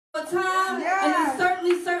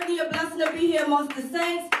to be here amongst the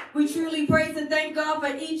saints. We truly praise and thank God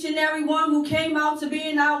for each and every one who came out to be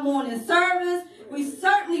in our morning service. We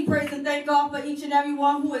certainly praise and thank God for each and every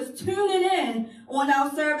one who is tuning in on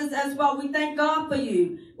our service as well. We thank God for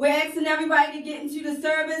you. We're asking everybody to get into the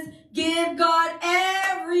service. Give God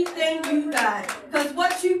everything you got. Because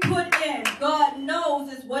what you put in, God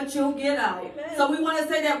knows is what you'll get out. Amen. So we want to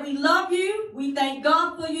say that we love you, we thank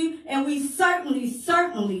God for you, and we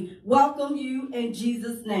certainly welcome you in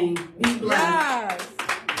Jesus' name. Be blessed. Yes.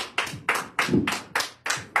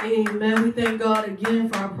 Amen. We thank God again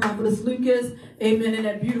for our Prophetess Lucas. Amen. And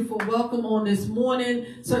that beautiful welcome on this morning.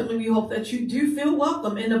 Certainly we hope that you do feel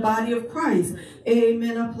welcome in the body of Christ.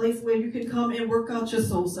 Amen. A place where you can come and work out your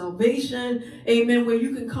soul salvation. Amen. Where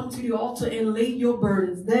you can come to the altar and lay your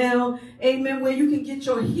burdens down. Amen. Where you can get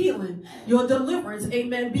your healing, your deliverance.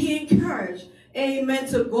 Amen. Be encouraged. Amen.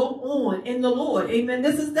 To go on in the Lord. Amen.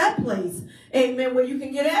 This is that place. Amen. Where you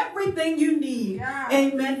can get everything you need. Yeah.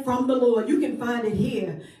 Amen. From the Lord. You can find it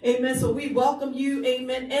here. Amen. So we welcome you.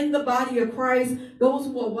 Amen. In the body of Christ. Those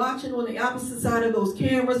who are watching on the opposite side of those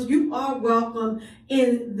cameras, you are welcome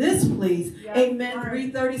in this place. Yeah. Amen. Right.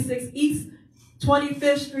 336 East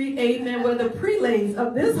 25th Street, amen, where the prelates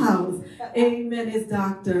of this house, amen, is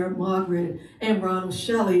Dr. Margaret and Ronald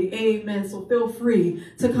Shelley, amen. So feel free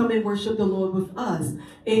to come and worship the Lord with us,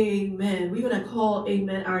 amen. We're going to call,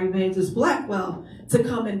 amen, our Evangelist Blackwell to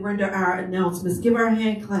come and render our announcements. Give her a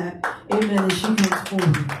hand clap, amen, as she comes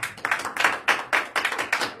forward.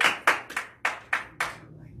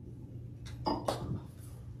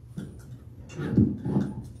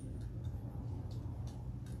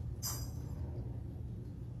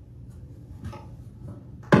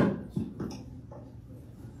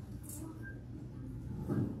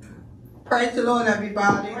 Praise the Lord,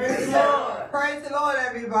 everybody. Praise the Lord. Praise the Lord,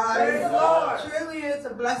 everybody. Praise the Lord. It truly is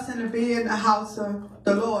a blessing to be in the house of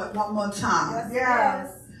the Lord one more time.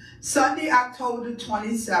 Yes. Sunday, October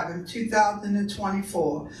 27,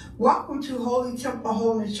 2024. Welcome to Holy Temple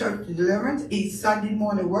Holiness Church Deliverance East Sunday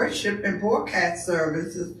morning worship and broadcast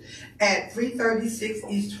services at 336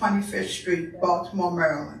 East 25th Street, Baltimore,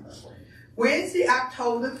 Maryland. Wednesday,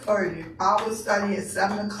 October 30th, Bible study at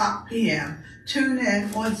 7 o'clock p.m. Tune in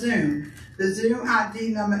on Zoom. The Zoom ID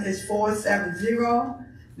number is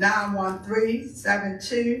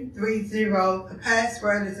 470-913-7230. The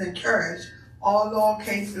password is encouraged, all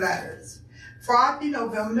lowercase letters. Friday,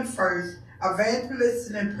 November the 1st, Evangelist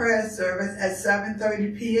and prayer service at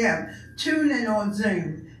 7:30 p.m. Tune in on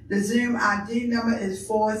Zoom. The Zoom ID number is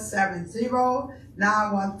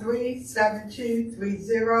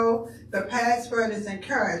 470-913-7230. The password is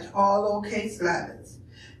encouraged, all lowercase letters.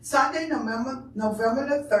 Sunday, November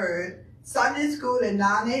the 3rd, Sunday school at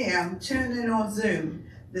 9 a.m. Tune in on Zoom.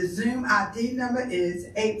 The Zoom ID number is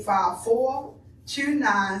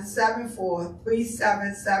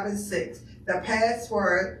 854-2974-3776. The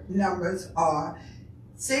password numbers are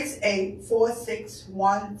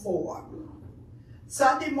 684614.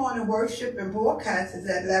 Sunday morning worship and broadcast is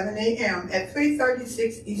at 11 a.m. at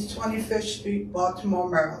 336 East 25th Street, Baltimore,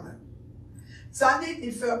 Maryland. Sunday,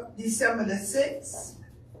 December the 6th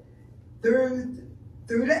through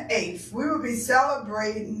the 8th, we will be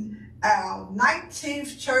celebrating our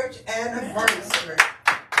 19th church anniversary.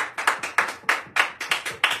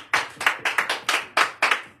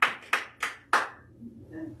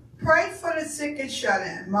 Pray for the sick and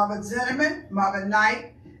shut-in. Mother Zinnerman, Mother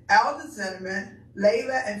Knight, Elder Zinnerman,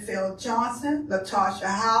 Layla and Phil Johnson, Latasha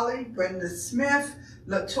Holly, Brenda Smith,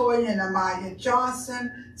 Latoya and Amaya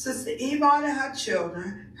Johnson, Sister Yvonne and her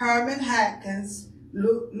children, Herman Hatkins,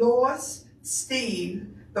 Lois, Steve,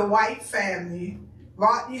 the White family,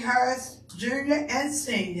 Rodney Harris, Jr. and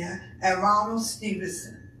Sr., and Ronald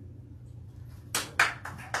Stevenson.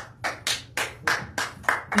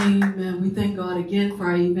 Amen. We thank God again for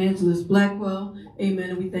our Evangelist Blackwell. Amen.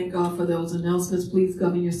 And we thank God for those announcements. Please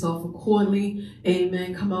govern yourself accordingly.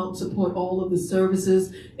 Amen. Come out and support all of the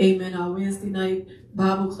services. Amen. Our Wednesday night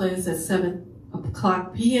Bible class at 7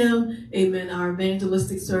 o'clock p.m. Amen. Our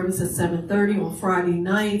evangelistic service at 7:30 on Friday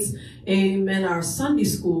nights. Amen. Our Sunday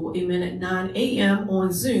school. Amen. At 9 a.m.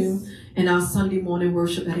 on Zoom. And our Sunday morning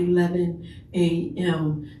worship at 11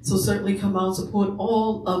 a.m. So certainly come out and support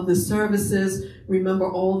all of the services. Remember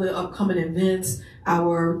all the upcoming events.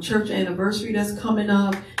 Our church anniversary that's coming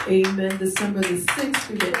up. Amen. December the 6th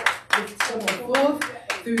through the 4th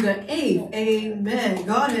through the 8th. Amen.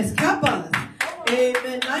 God has kept us.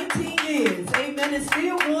 Amen. 19 years. Amen. And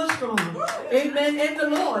still going strong. Amen. In the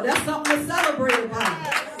Lord. That's something to celebrate about.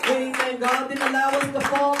 Amen. God didn't allow us to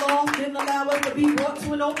fall off. Didn't allow us to be brought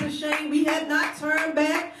to an open shame. We had not turned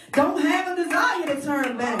back. Don't have a desire to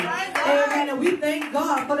turn back. Amen. And we thank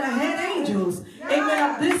God for the head angels,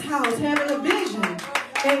 amen, of this house having a vision,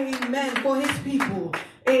 amen, for his people.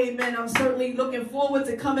 Amen. I'm certainly looking forward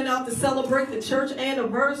to coming out to celebrate the church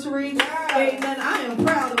anniversary. Amen. I am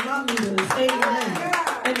proud of my leaders. Amen.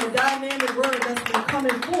 And the dynamic word that's been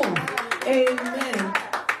coming forth. Amen.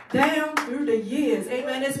 Down through the years.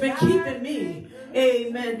 Amen. It's been keeping me.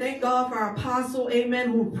 Amen. Thank God for our apostle.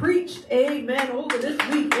 Amen. Who preached. Amen. Over this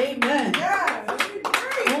week. Amen.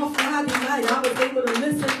 On Friday night, I was able to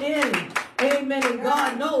listen in. Amen. And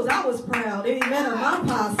God knows I was proud. Amen. Of my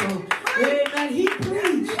apostle. Amen. He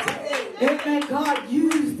preached. Amen. God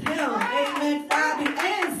used him. Amen. Friday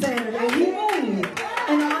and Saturday. He moved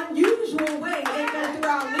in an unusual way. Amen. Through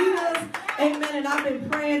our leaders. Amen. And I've been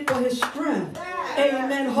praying for his strength.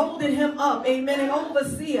 Amen. Holding him up. Amen. And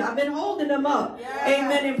overseer. I've been holding him up.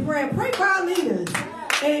 Amen. In prayer. Pray for our leaders.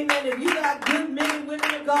 Amen. If you got good men and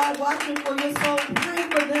women of God watching for your soul, pray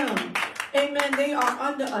for them. Amen. They are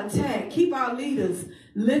under attack. Keep our leaders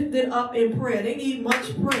lifted up in prayer. They need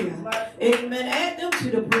much prayer. Amen. Add them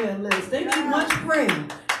to the prayer list. They need much prayer.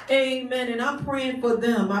 Amen. And I'm praying for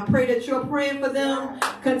them. I pray that you're praying for them.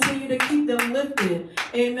 Continue to keep them lifted.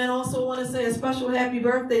 Amen. Also want to say a special happy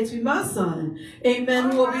birthday to my son.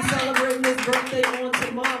 Amen. Who will be celebrating his birthday on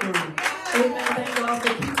tomorrow. Amen. Thank God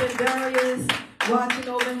for keeping Darius, watching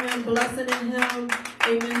over him, blessing in him.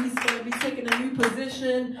 Amen. He's going to be taking a new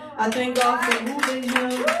position. I thank God for moving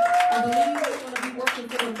him. I believe he's going to be working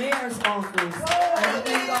for the mayor's office. And I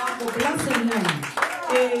thank God for blessing him.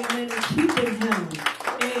 Amen. And keeping him.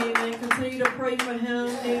 Amen. Continue to pray for him.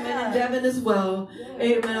 Amen. And Devin as well.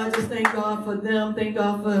 Amen. I just thank God for them. Thank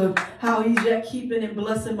God for how he's yet keeping and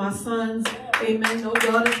blessing my sons. Amen. No,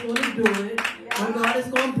 God is going to do it. No, God is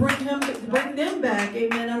going to bring them back.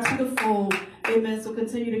 Amen. Unto the fold. Amen. So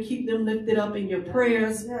continue to keep them lifted up in your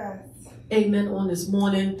prayers. Amen. On this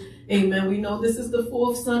morning. Amen. We know this is the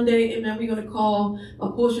fourth Sunday. Amen. We're going to call a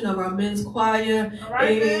portion of our men's choir.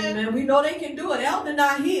 Right, amen. We know they can do it. Elder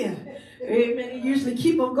not here. Amen. He usually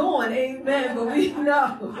keep them going. Amen. But we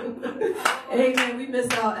know. Amen. We miss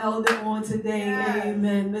our elder on today.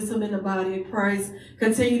 Amen. Miss him in the body of Christ.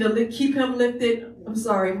 Continue to keep him lifted. I'm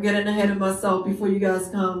sorry, I'm getting ahead of myself before you guys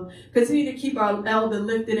come. Continue to keep our elder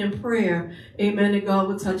lifted in prayer. Amen. That God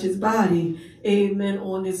will touch his body. Amen.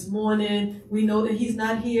 On this morning, we know that he's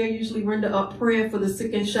not here. Usually render up prayer for the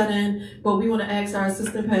sick and shut in. But we want to ask our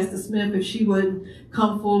assistant, Pastor Smith, if she would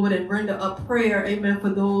come forward and render up prayer. Amen.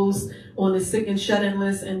 For those on the sick and shut in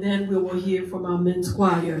list. And then we will hear from our men's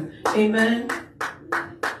choir. Amen.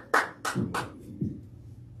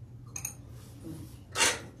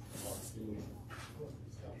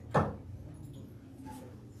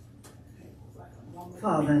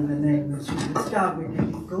 Father, in the name of Jesus, God, we give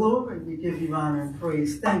you glory, we give you honor and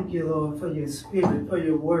praise. Thank you, Lord, for your spirit, for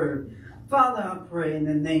your word. Father, I pray in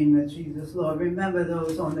the name of Jesus, Lord, remember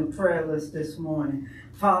those on the prayer list this morning.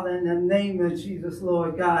 Father, in the name of Jesus,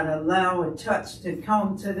 Lord God, allow a touch to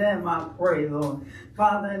come to them, I pray, Lord.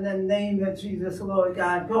 Father, in the name of Jesus, Lord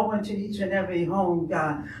God, go into each and every home,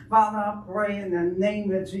 God. Father, I pray in the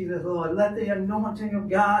name of Jesus, Lord, let the anointing of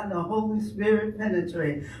God and the Holy Spirit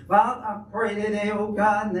penetrate. Father, I pray today, oh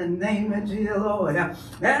God, in the name of Jesus, Lord,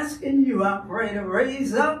 asking you, I pray to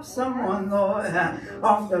raise up someone, Lord,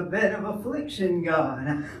 off the bed of affliction,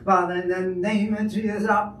 God. Father, in the name of Jesus,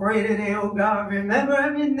 I pray today, oh God, remember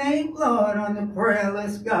every name, Lord, on the prayer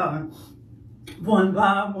list, God. One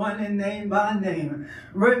by one and name by name.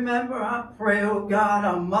 Remember, I pray, oh God,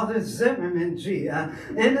 our Mother Zimmerman, G,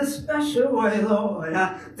 in a special way, Lord.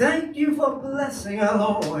 Thank you for blessing her,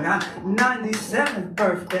 Lord. 97th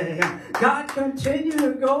birthday. God, continue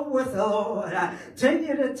to go with her, Lord.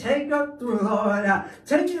 Continue to take her through, Lord.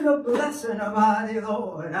 Continue to bless her body,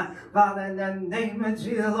 Lord. Father, in the name of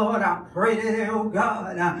Jesus, Lord, I pray today, oh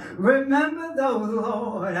God. Remember those,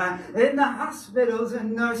 Lord, in the hospitals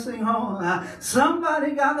and nursing homes.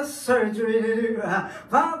 Somebody got a surgery to do.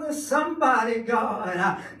 Father, somebody,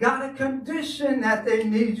 God, got a condition that they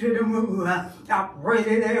need you to move. I pray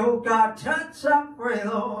today, oh God, touch, I pray,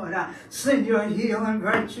 Lord. Send your healing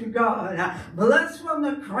virtue, God. Bless from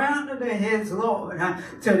the crown of the heads, Lord,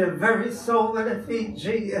 to the very sole of the feet,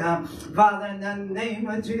 Jesus. Father, in the name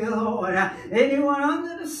of Jesus, Lord, anyone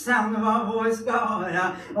under the sound of our voice,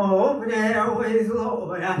 God, or over the airways,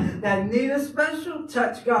 Lord, that need a special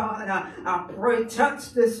touch, God, I I pray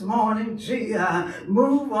touch this morning, Jesus.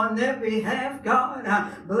 Move on their behalf, God.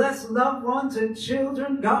 Bless loved ones and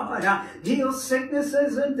children, God. Heal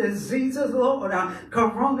sicknesses and diseases, Lord.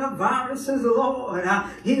 Coronaviruses, Lord.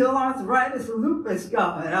 Heal arthritis, lupus,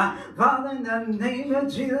 God. Father, in the name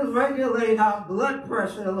of Jesus, regulate our blood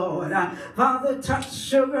pressure, Lord. Father, touch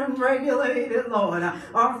sugar and regulate it, Lord.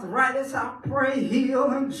 Arthritis, I pray,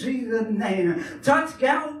 heal in Jesus' name. Touch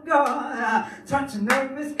gout, God. Touch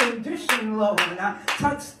nervous condition, Lord.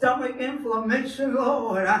 Touch stomach inflammation,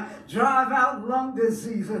 Lord. Drive out lung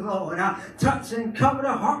diseases, Lord. Touch and cover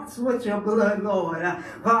the hearts with your blood, Lord.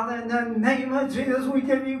 Father, in the name of Jesus, we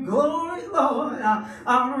give you glory, Lord.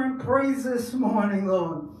 Honor and praise this morning,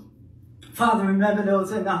 Lord. Father, remember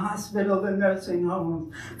those in the hospital, the nursing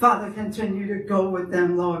homes. Father, continue to go with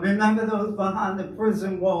them, Lord. Remember those behind the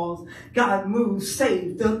prison walls. God, move,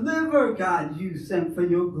 save, deliver. God, use them for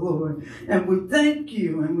your glory. And we thank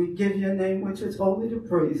you, and we give your name, which is holy, to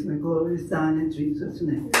praise. And the glory is thine in Jesus'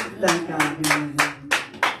 name. Thank God. Amen.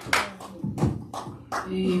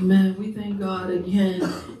 Amen. We thank God again.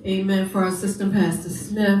 Amen. For our assistant Pastor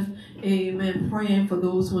Smith. Amen. Praying for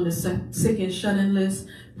those who are on the sick and shut-in list.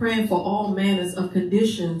 Praying for all manners of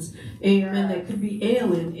conditions. Amen. That could be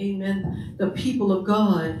ailing. Amen. The people of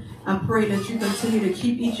God. I pray that you continue to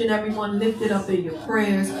keep each and every one lifted up in your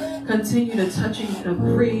prayers. Continue to touch and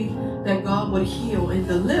agree that God would heal and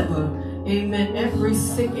deliver. Amen. Every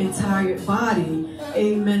sick and tired body.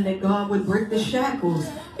 Amen. That God would break the shackles.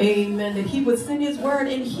 Amen. That he would send his word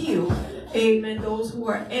and heal. Amen. Those who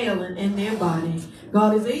are ailing in their body.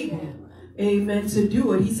 God is able. Amen. To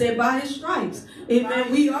do it. He said by his stripes.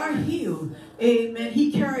 Amen. We are healed. Amen.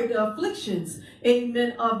 He carried the afflictions.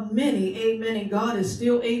 Amen. Of many. Amen. And God is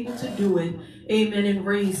still able to do it. Amen. And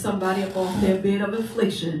raise somebody up off their bed of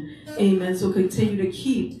affliction. Amen. So continue to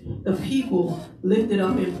keep the people lifted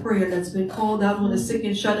up in prayer that's been called out on the sick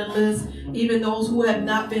and shut-in list. Even those who have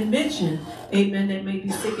not been mentioned. Amen. That may be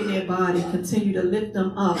sick in their body. Continue to lift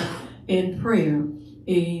them up in prayer.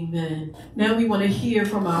 Amen. Now we want to hear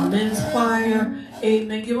from our men's choir.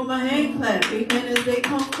 Amen. Give them a hand clap. Amen. As they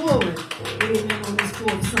come forward. Amen. On this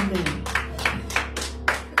 4th Sunday.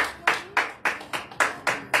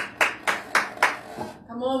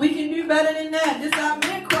 Come on, we can do better than that. This is our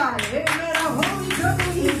men's choir. Amen. Our holy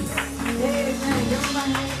jubilee. Amen. Give them a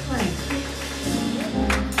hand clap.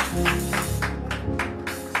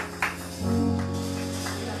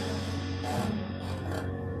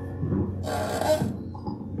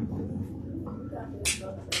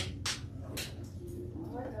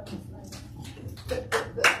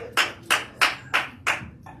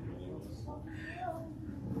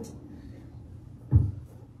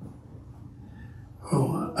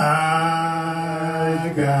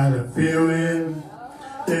 I got a feeling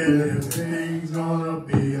that everything's gonna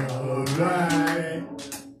be alright.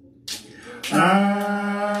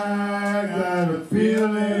 I got a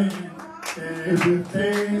feeling that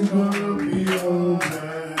everything's gonna be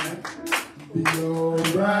alright. Be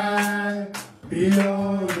alright, be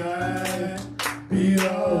alright, be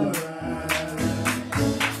alright.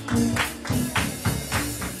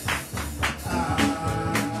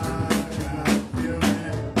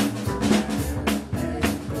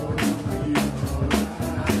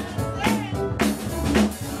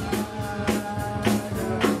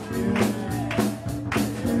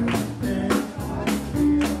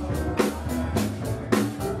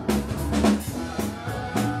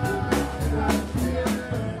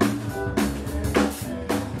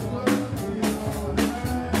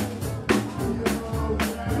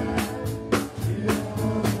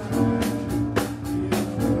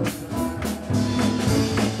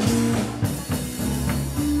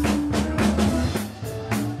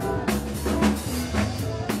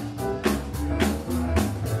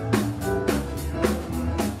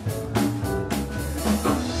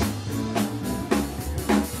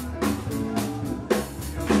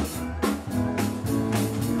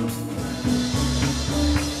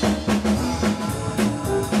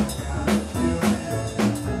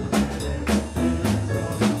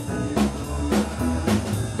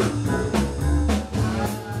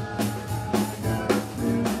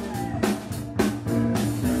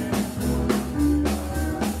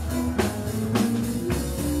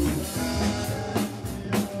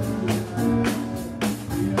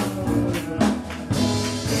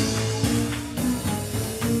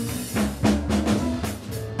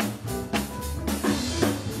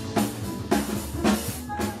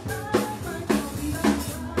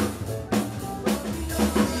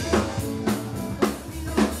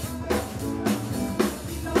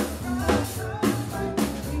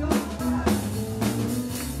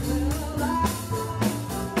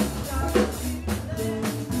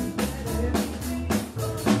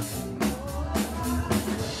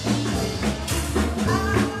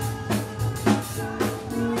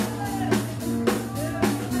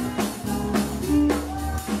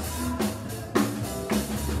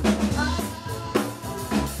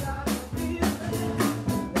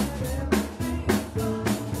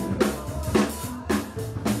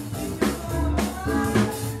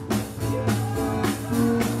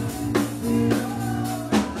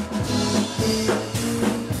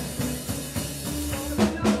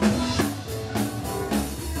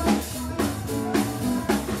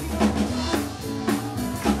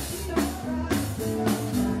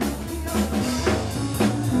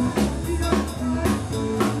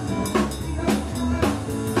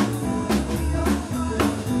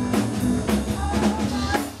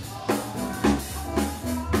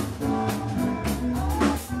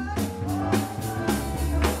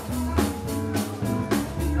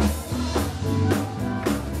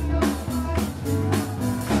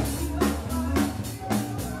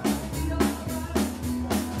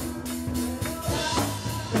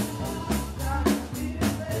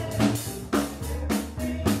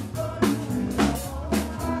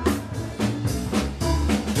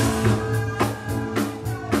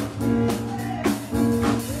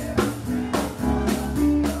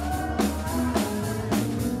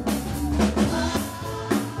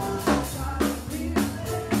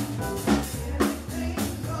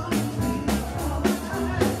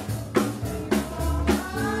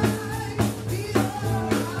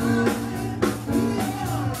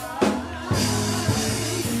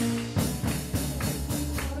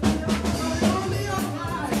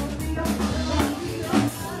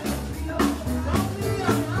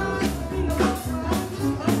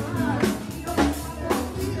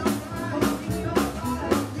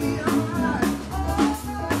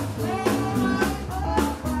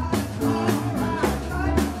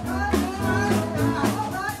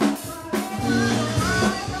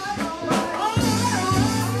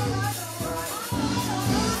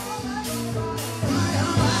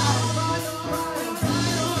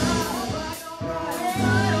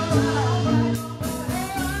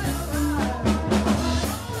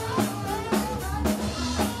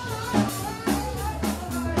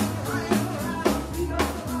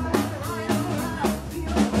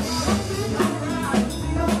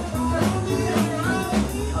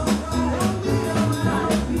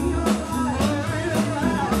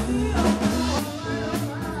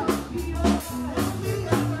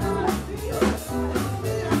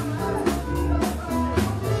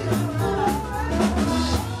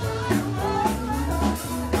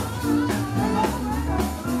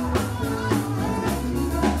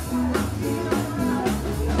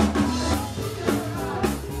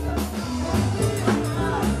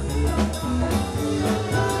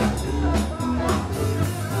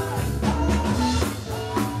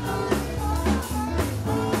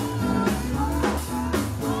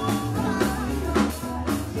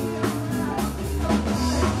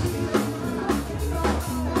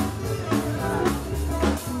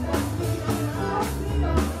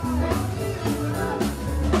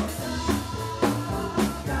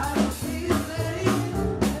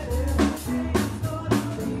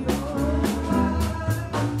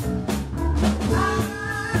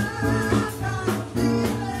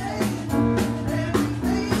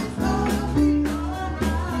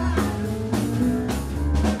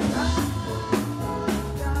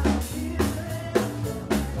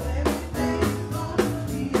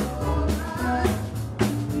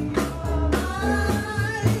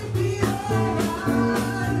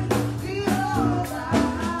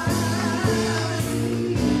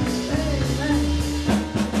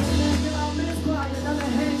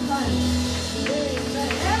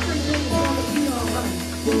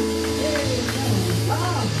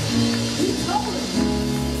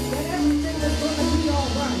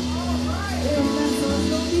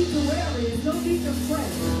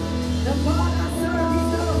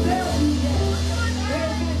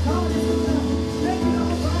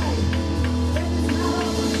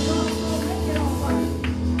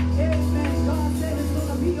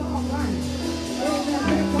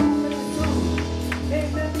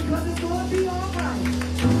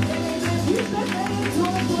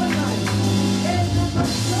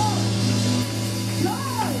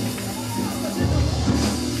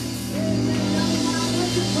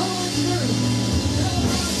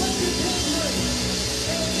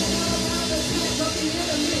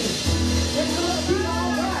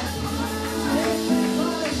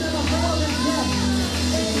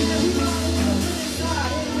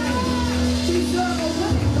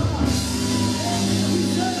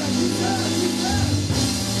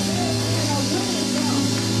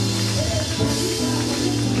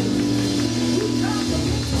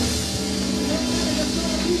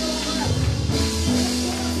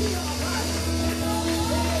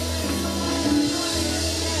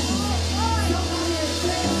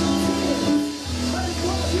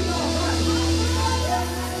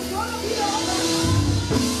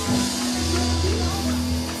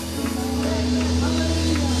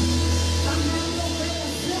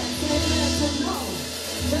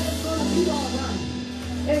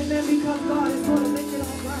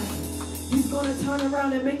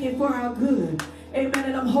 for our good. Amen.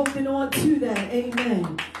 And I'm holding on to that.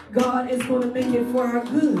 Amen. God is going to make it for our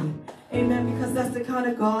good. Amen. Because that's the kind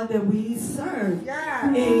of God that we serve.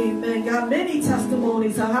 Yeah. Amen. Got many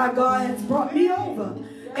testimonies of how God has brought me over.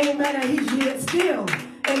 Amen. And he's yet still.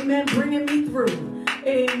 Amen. Bringing me through.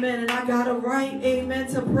 Amen. And I got a right. Amen.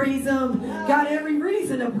 To praise him. Got every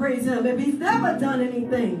reason to praise him. If he's never done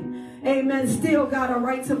anything. Amen. Still got a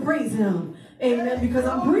right to praise him. Amen. Because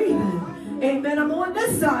I'm breathing. Amen. I'm on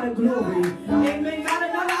this side of glory. Amen. Got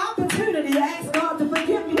another opportunity to ask God to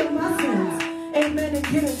forgive me of my sins. Amen. And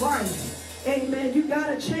get it right. Amen. You got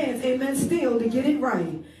a chance. Amen. Still to get it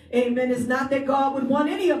right. Amen. It's not that God would want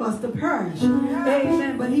any of us to perish.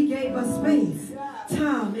 Amen. But he gave us space,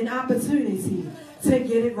 time, and opportunity to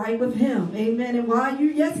get it right with him. Amen. And while you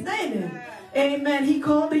yet standing, amen, he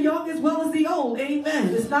called the young as well as the old.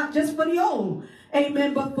 Amen. It's not just for the old.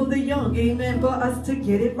 Amen. But for the young. Amen. For us to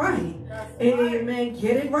get it right. Amen.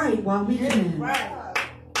 Get it right while we can.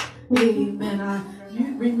 Amen.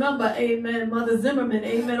 You remember, amen, Mother Zimmerman,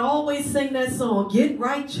 amen, always sing that song, Get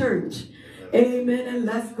Right Church. Amen. And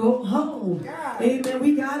let's go home. Amen.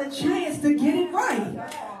 We got a chance to get it right.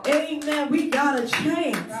 Amen. We got a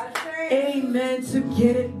chance. Amen. To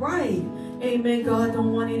get it right. Amen. God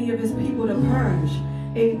don't want any of his people to perish.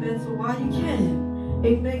 Amen. So while you can,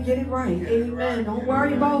 amen, get it right. Amen. Don't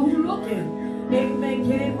worry about who's looking. Amen.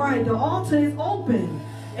 Get it right. The altar is open.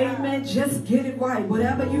 Amen. Just get it right.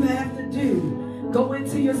 Whatever you have to do, go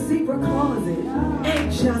into your secret closet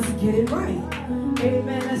and just get it right.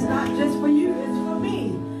 Amen. That's not just for you. It's for me.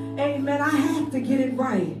 Amen. I have to get it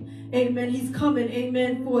right. Amen. He's coming,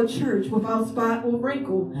 amen, for a church without spot or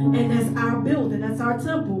wrinkle. And that's our building. That's our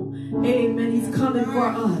temple. Amen. He's coming for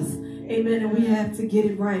us. Amen. And we have to get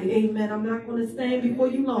it right. Amen. I'm not going to stand before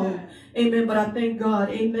you long. Amen. But I thank God,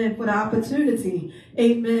 amen, for the opportunity.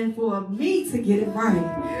 Amen. For me to get it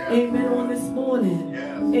right. Amen. On this morning.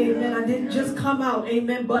 Amen. I didn't just come out.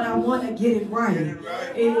 Amen. But I want to get it right.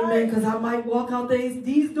 Amen. Because I might walk out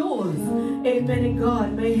these doors. Amen. And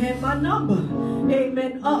God may have my number.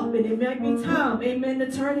 Amen. Up. And it may be time. Amen.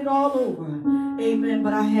 To turn it all over. Amen.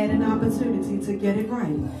 But I had an opportunity to get it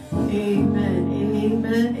right. Amen.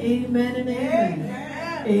 Amen. Amen. And amen.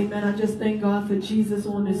 Amen. I just thank God for Jesus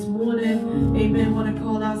on this morning. Amen. I want to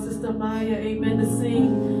call out Sister Maya. Amen. To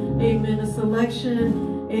sing. Amen. A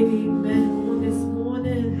selection. Amen. On this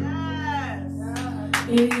morning.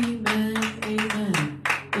 Amen. Amen.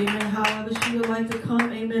 Amen. However she would like to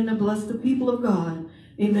come. Amen. To bless the people of God.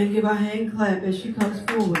 Amen. Give her a hand clap as she comes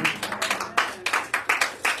forward.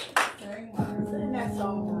 Sing that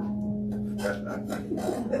song.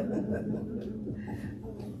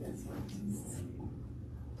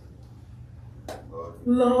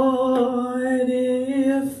 Lord,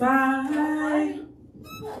 if I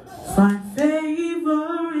find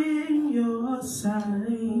favor in your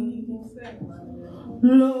sight,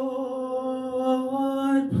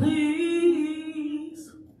 Lord, please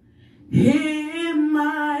hear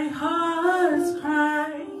my heart's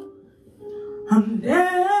cry. I'm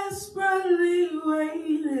desperately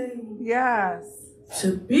waiting, Yes.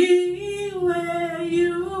 to be where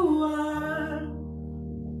you are.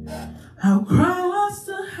 I'll cross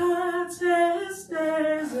the hottest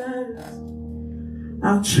deserts.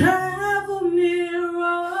 I'll travel near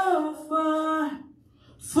or far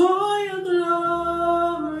for your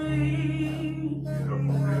glory.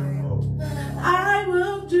 I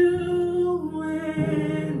will do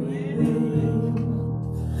anything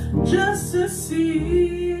just to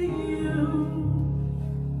see you,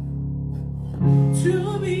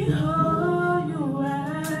 to behold you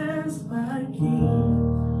as my King.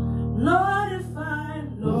 Lord, if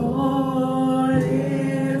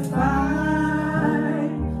I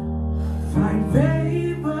find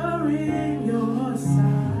favor in your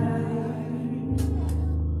sight,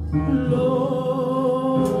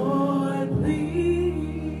 Lord,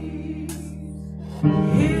 please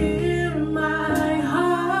hear my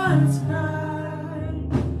heart's cry.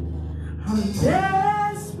 I'm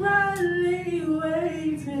desperately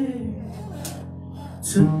waiting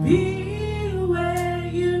to be where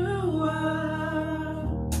you are.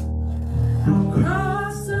 I'll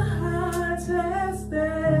cross the hottest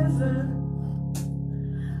desert.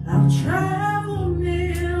 I'll travel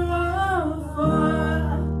near or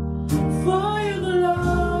far for your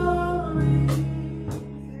glory.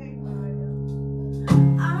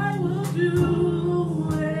 I will do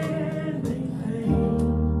anything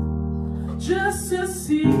just to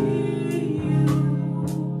see you,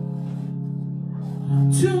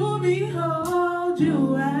 to behold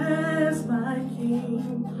you as my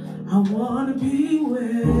King. I want to be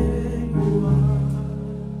where you are.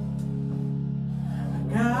 I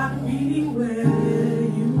got be where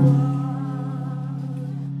you are.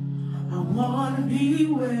 I wanna be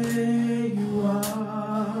where you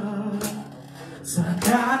are. So I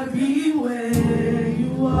gotta be where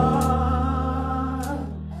you are.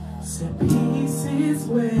 So peace is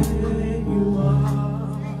where you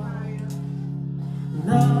are.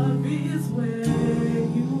 Love is where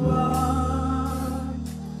you are.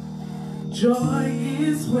 Joy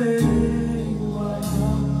is where you are.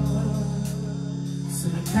 So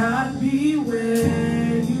I gotta be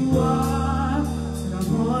where you are. So I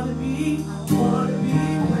wanna be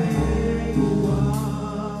where you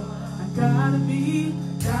are. I gotta be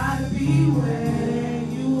where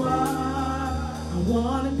you are. I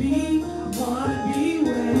wanna be where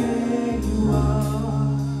you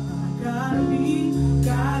are. I gotta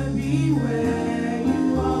be where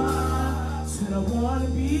you are. Said I wanna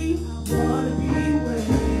be where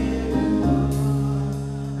you are.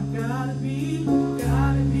 I gotta be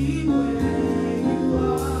where you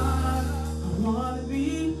are. I wanna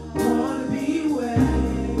be where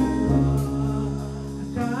you are. I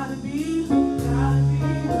gotta be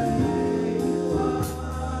where you are.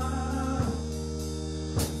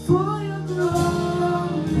 For your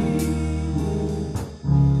glory,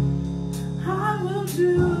 I will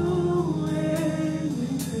do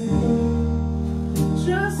anything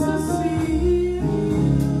just to see you,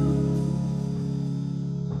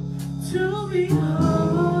 to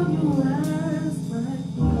behold you as my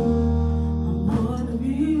King. I wanna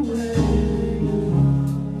be where you are.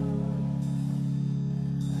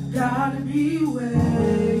 Gotta be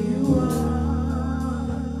where you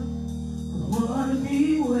are. I wanna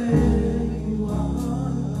be where you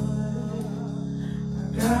are.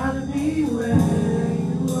 I gotta be where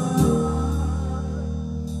you are.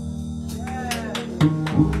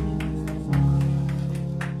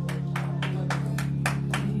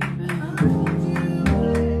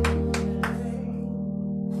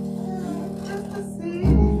 Just to see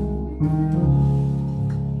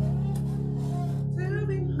to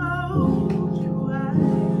behold you as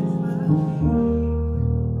my King.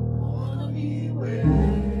 Wanna be where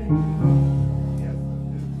you are.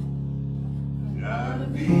 Gotta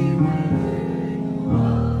be where you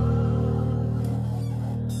are.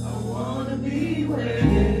 I wanna be where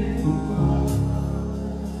you are.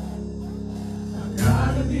 I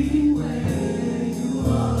gotta be where you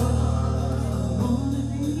are.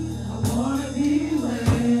 I wanna be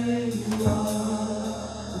where you are.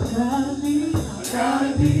 I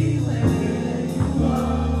gotta be where you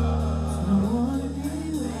are. I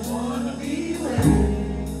wanna be where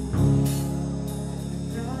you are.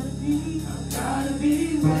 Gotta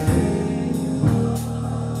be where you are.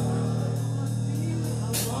 I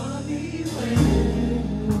wanna be where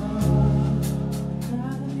you are.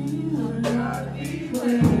 Gotta be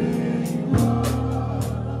where you are.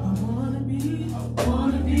 I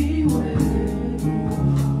wanna be where you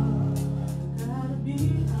are. Gotta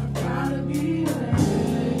be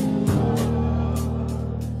where you are.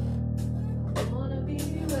 I wanna be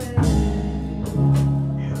where you are.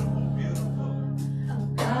 Beautiful.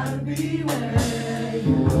 Gotta be where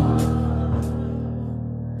you are.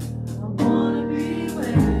 I wanna be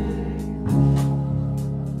where you are.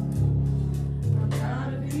 I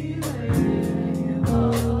gotta be where you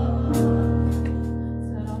are.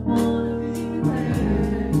 Said I wanna be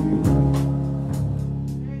where you are.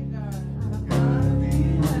 I gotta be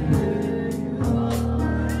where you are.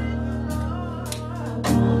 I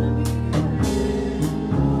wanna be where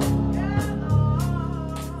you are.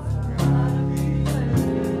 I gotta be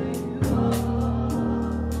where you are.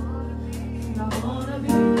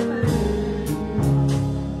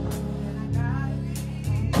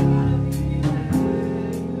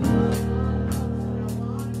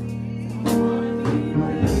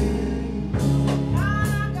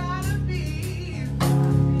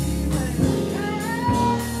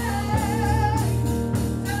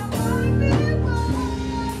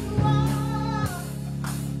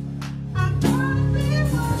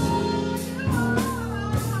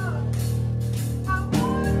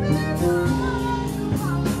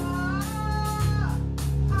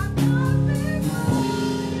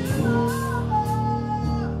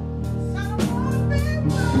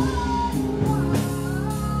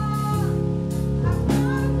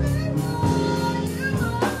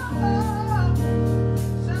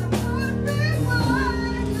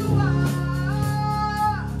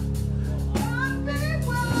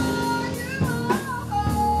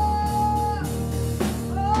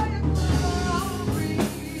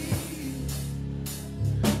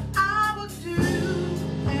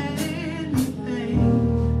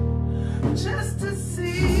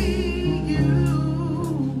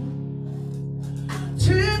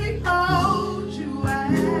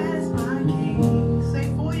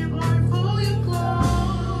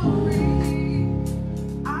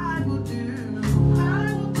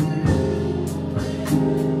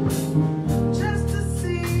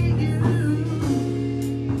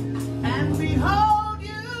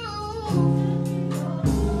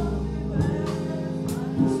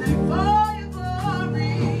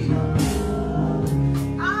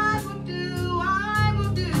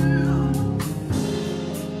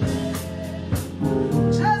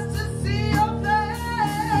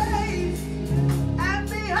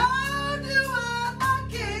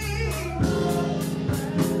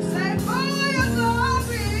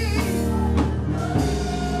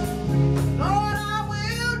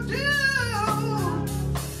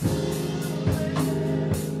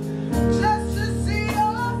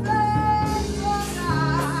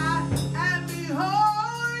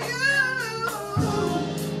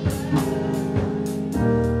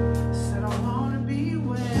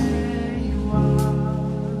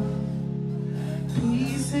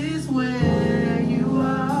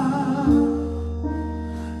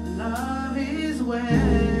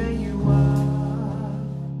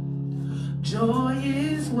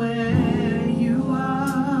 is where you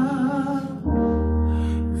are.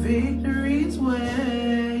 Victory's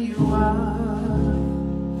where you are.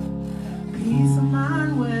 Peace of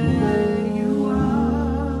mind where you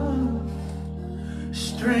are.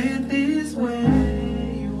 Strength is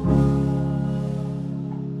where you are.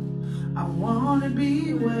 I want to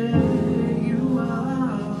be where you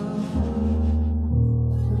are.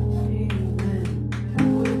 Amen.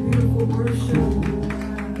 What a beautiful worship.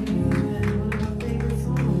 Amen. One of my favorite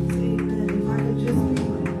songs. Amen. If I could just be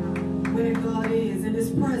where God is, in His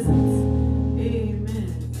presence. Amen.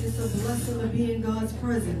 It's a blessing to be in God's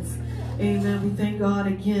presence. Amen. We thank God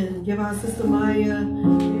again. Give our sister Maya,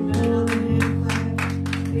 amen, another hand clap.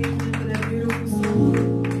 Amen. For that beautiful song.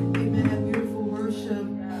 Amen. That beautiful worship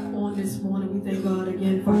on this morning. We thank God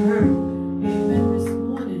again for her. Amen. This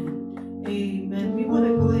morning. Amen. We want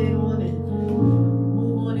to go ahead on and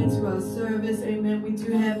move on into our service. Amen. We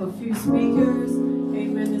do have a few speakers.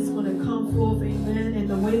 Amen. That's going to come forth. Amen. In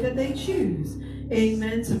the way that they choose.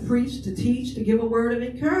 Amen. To preach, to teach, to give a word of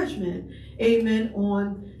encouragement. Amen.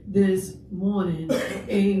 On this morning.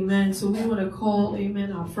 Amen. So we want to call,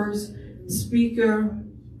 amen, our first speaker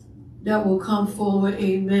that will come forward.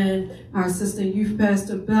 Amen. Our assistant youth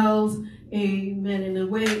pastor Bells. Amen. In the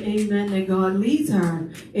way, amen, that God leads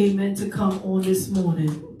her. Amen. To come on this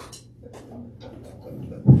morning.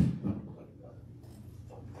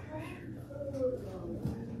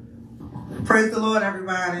 Praise the Lord,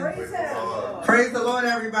 everybody. Praise the Lord,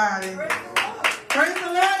 everybody. Praise the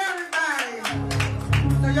Lord, everybody.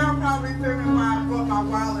 So y'all probably figuring why I brought my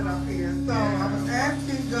wallet up here. So I was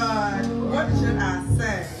asking God, what should I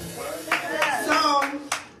say? So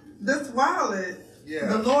this wallet,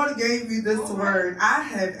 the Lord gave me this word. I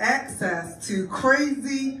have access to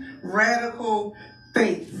crazy, radical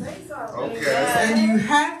faith. Okay. And you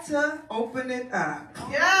have to open it up.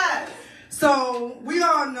 Yes. So we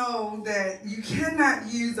all know that you cannot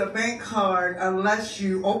use a bank card unless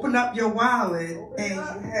you open up your wallet and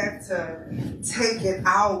you have to take it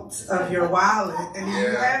out of your wallet and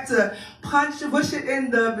you have to push it in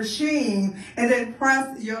the machine and then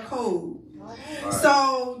press your code.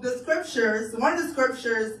 So the scriptures, one of the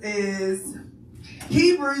scriptures is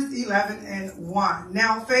Hebrews 11:1.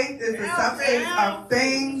 Now faith is the substance of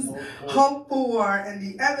things hoped for and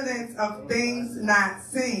the evidence of things not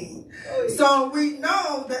seen. So we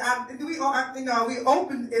know that we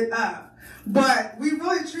opened it up, but we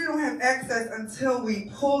really truly don't have access until we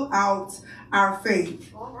pull out our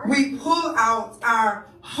faith. We pull out our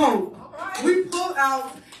hope. We pull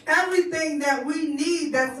out everything that we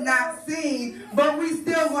need that's not seen, but we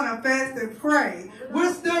still want to fast and pray.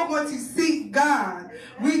 We're still going to seek God.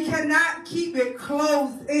 We cannot keep it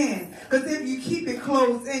closed in, because if you keep it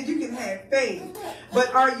closed in, you can have faith.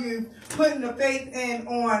 But are you putting the faith in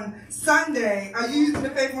on Sunday? Are you using the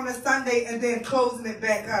faith on a Sunday and then closing it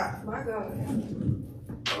back up? My God.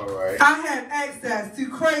 All right. I have access to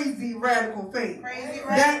crazy radical faith.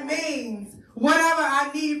 That means whatever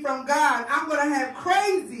I need from God, I'm going to have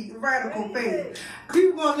crazy radical faith.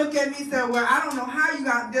 People going to look at me and say, well, I don't know how you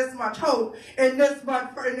got this much hope in this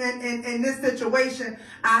much in this situation.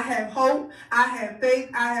 I have hope, I have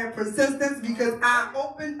faith, I have persistence because I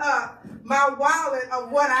opened up my wallet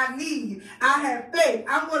of what I need. I have faith.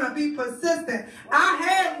 I'm going to be persistent. I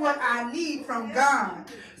have what I need from God.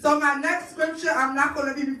 So my next scripture, I'm not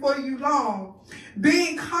going to be before you long.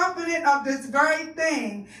 Being confident of this very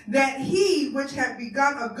thing, that he which hath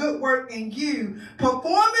begun a good work in you,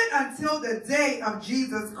 perform it until the day of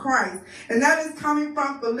Jesus Christ. And that is coming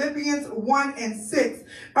from Philippians 1:6.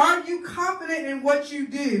 Are you confident in what you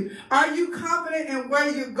do? Are you confident in where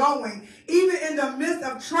you're going? Even in the midst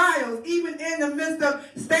of trials, even in the midst of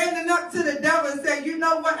standing up to the devil and saying, you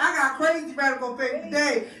know what, I got crazy radical faith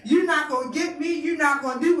today. You're not going to get me. You're not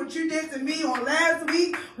going to do what you did to me on last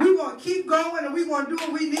week. We're going to keep going and we're going to do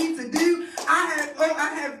what we need to do. I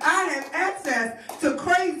have access to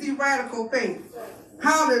crazy radical faith.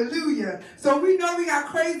 Hallelujah. So we know we got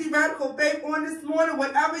crazy radical faith on this morning.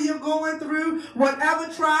 Whatever you're going through, whatever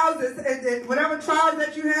trials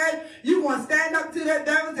that you had, you want to stand up to that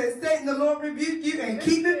devil and say, Satan, the Lord rebuke you, and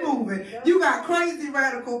keep it moving. You got crazy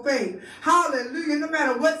radical faith. Hallelujah. No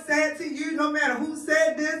matter what's said to you, no matter who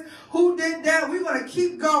said this, who did that, we're going to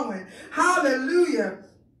keep going. Hallelujah.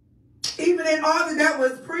 Even in all that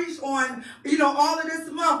was preached on, all of this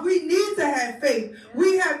month, we need to have faith.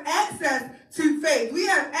 We have access to faith. We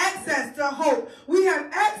have access to hope. We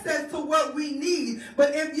have access to what we need.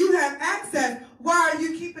 But if you have access, why are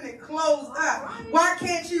you keeping it closed up? Why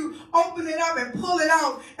can't you open it up and pull it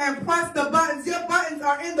out and press the buttons? Your buttons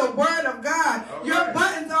are in the Word of God. Your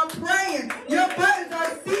buttons are praying. Your buttons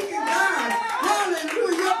are seeking God. Hallelujah.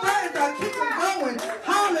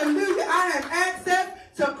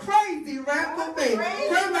 faith.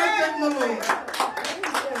 Everybody thank the Lord.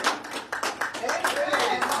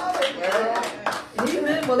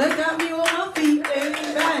 Amen. Well, that got me on my feet.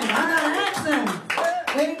 Amen. I got an accent.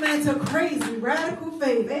 Amen. To crazy, radical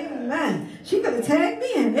faith. Amen. She could have tagged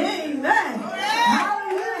me in. Amen.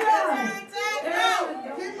 Hallelujah.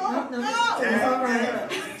 It's all right.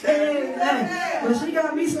 Amen. But she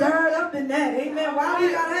got me stirred up in that. Amen. Why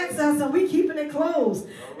we got access and we keeping it closed?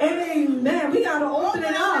 Amen. We got to open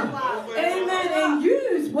it up. Amen. And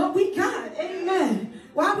use what we got. Amen.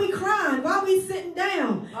 Why we crying? Why we sitting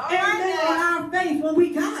down? Amen. On our faith when we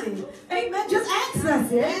got it. Amen. Just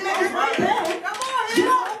access it. Amen. It's right there. You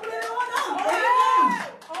don't open it on up. Amen.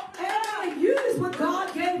 Amen. Use what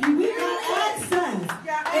God gave you. We got access.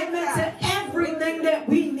 Amen. To everything that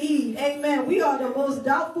we need. Amen. We are the most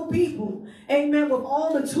doubtful people. Amen. With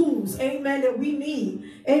all the tools. Amen. That we need.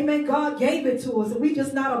 Amen. God gave it to us and we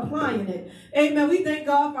just not applying it. Amen. We thank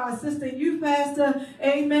God for our assistant youth pastor.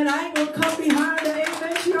 Amen. I ain't going to come behind her.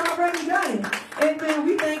 Amen. She already got it. Amen.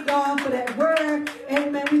 We thank God for that word.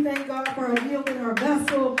 Amen. We thank God for her yielding her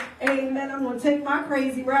vessel. Amen. I'm going to take my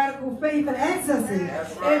crazy radical faith and access it.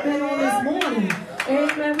 Amen. On this morning.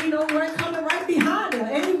 Amen. We know we're coming right behind her.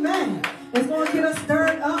 Amen. It's going to get us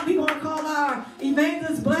stirred up. We're going to call our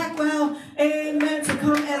Evangelist Blackwell, amen, to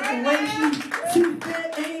come as the way she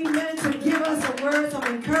fit, amen, to give us a word of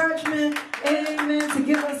encouragement, amen, to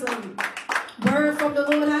give us a word from the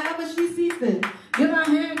Lord, however she sees fit. Give her a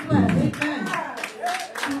hand clap, amen.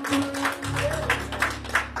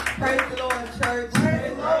 Praise the Lord, church.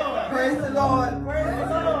 Praise the Lord. Praise the Lord. Praise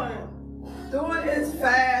the Lord. During this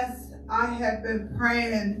fast, I have been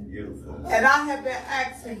praying. Beautiful. And I have been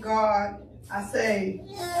asking God, I say,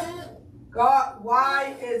 God,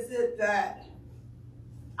 why is it that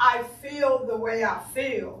I feel the way I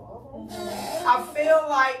feel? I feel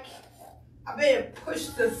like I'm being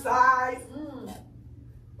pushed aside.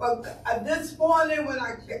 But this morning when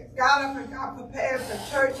I got up and got prepared for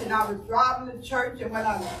church and I was driving to church, and when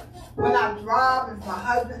I drive and my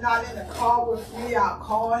husband not in the car with me, I'll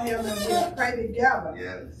call him and we pray together.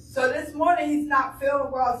 Yes. So this morning he's not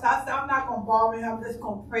feeling well, so I said I'm not going to bother him, I'm just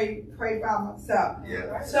going to pray by myself.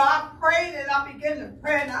 Yes. So I prayed and I began to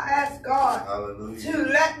pray and I asked God to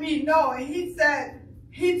let me know. And he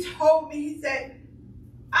told me, he said,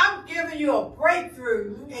 I'm giving you a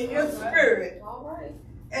breakthrough in your spirit. All right.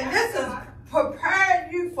 And this is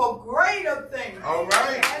preparing you for greater things. All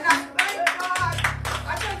right. And I thank God.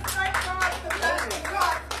 I just thank God for letting me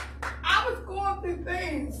God. I was going through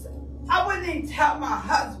things. I wouldn't even tell my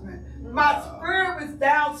husband. My spirit was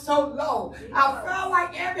down so low. I felt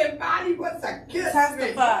like everybody was against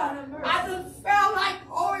me. I just felt like,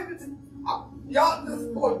 y'all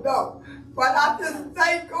just don't know. But I just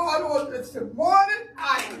thank God on this morning.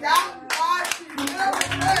 I got my deliverance.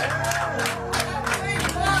 I thank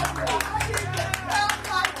God that I didn't feel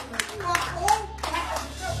like my own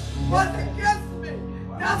pastor was against me.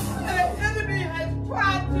 That's what the enemy has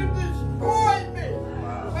tried to destroy me.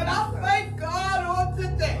 But I thank God on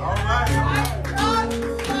today. All right. I got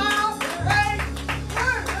my breakthrough.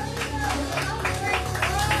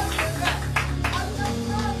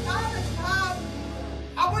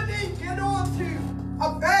 I wouldn't even get on to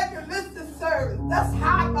evangelistic service. That's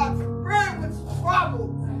how my spirit was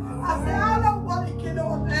troubled. I said, I don't want to get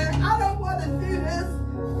on there. I don't want to do this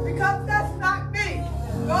because that's not me.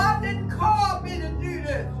 God didn't call me to do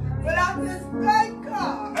this. But I just thank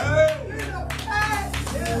God. Through the past,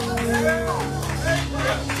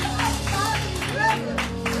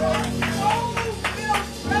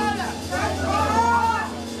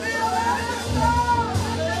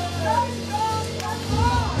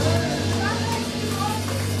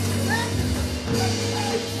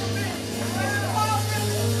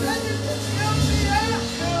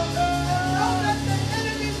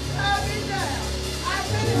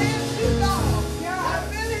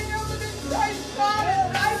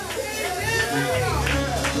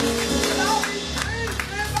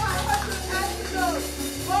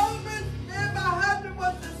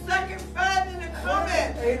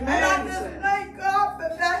 and I just thank God for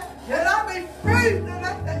that. And I be praising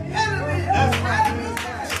at the enemy.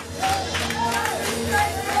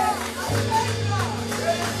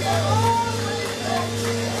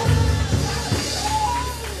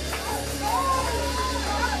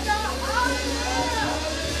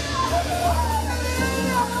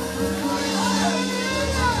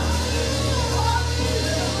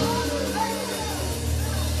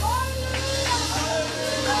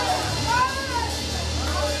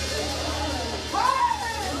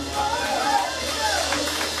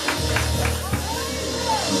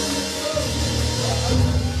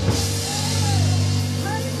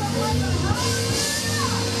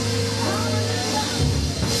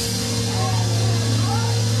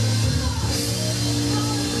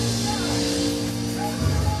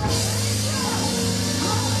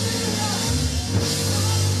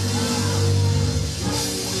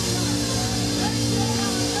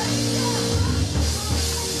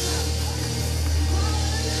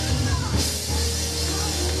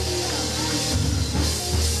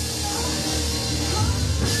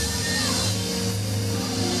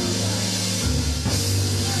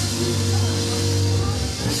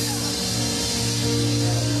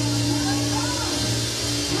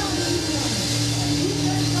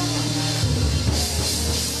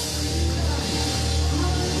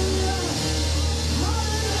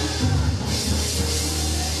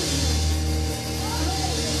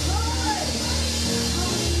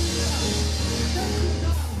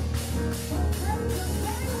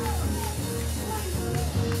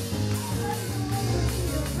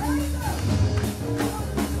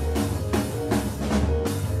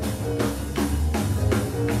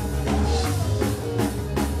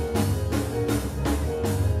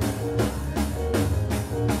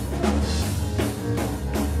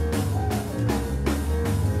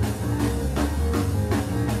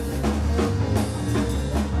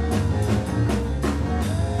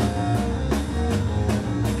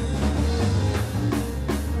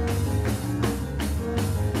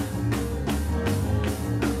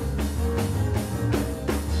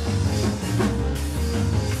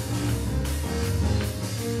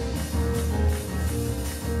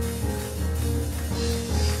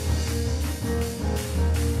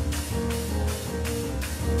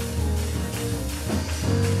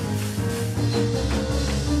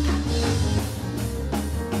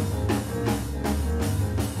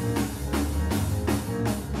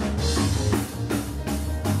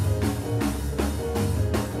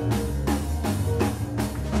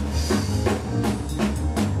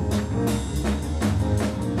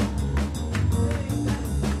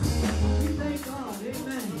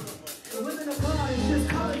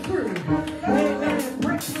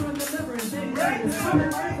 coming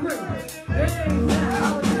right through. Amen.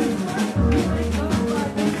 Hallelujah. We thank God for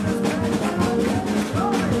our Jesus Christ.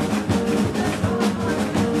 Glory.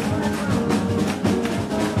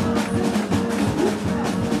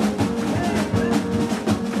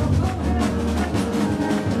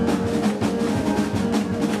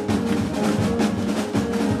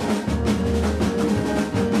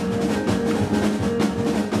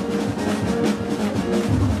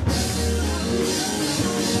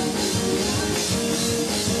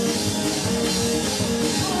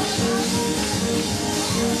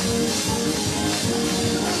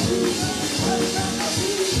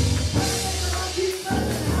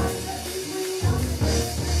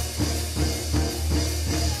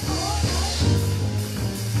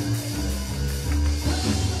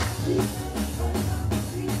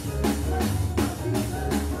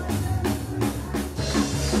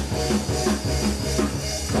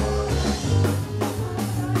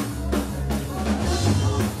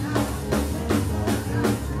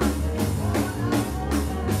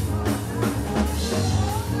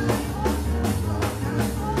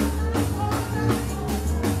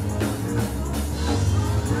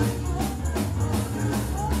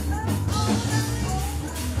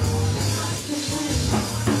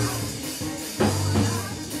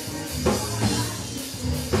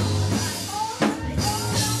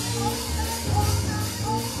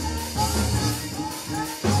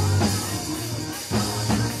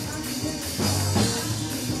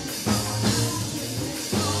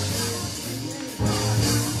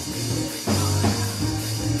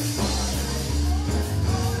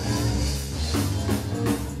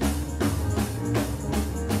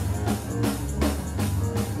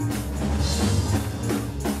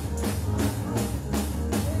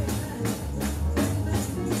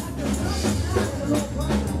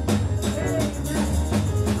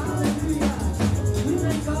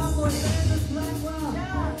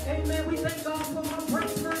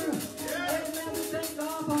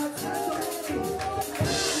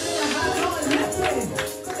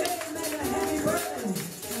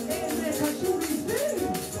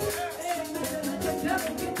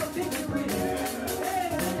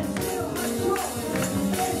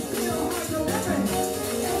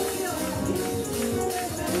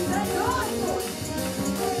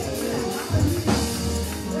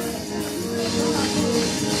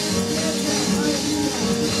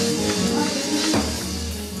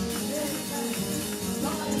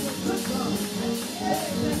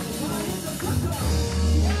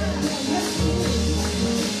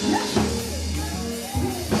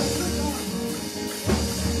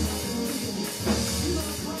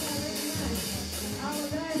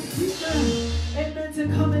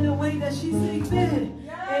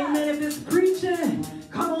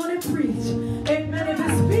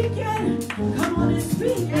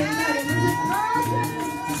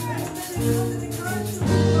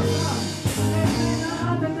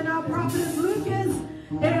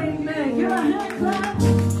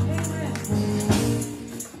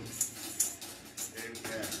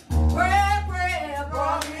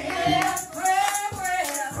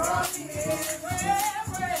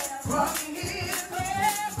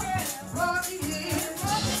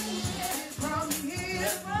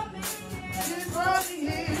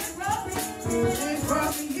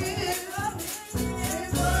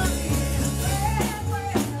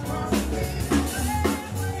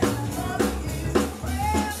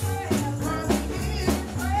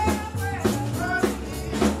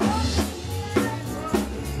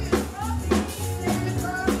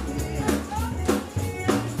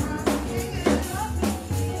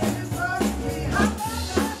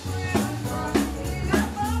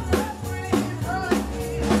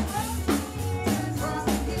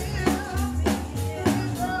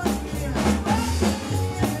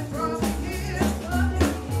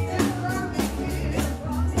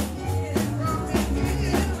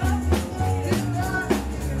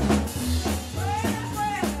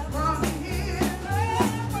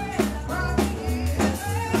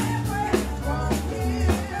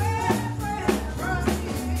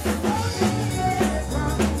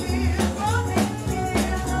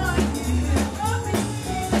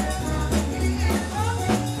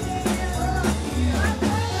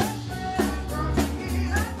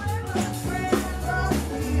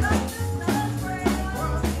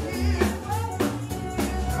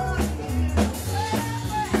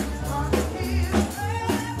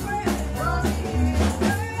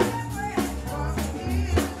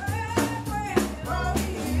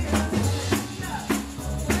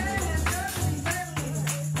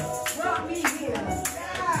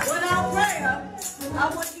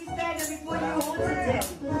 before you on today.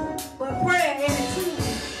 But prayer and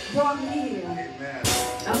truth brought me here. Amen.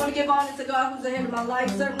 honor to God who's ahead of my life.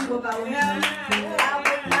 Certainly without him, I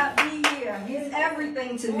would not be here. He's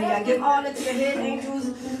everything to me. I give honor to the head angels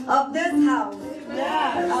of this house.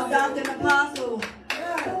 Our Doctor and Apostle.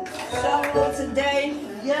 Shalom today.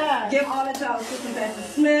 Give honor to our sister Pastor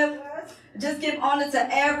Smith. Just give honor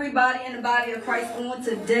to everybody in the body of Christ on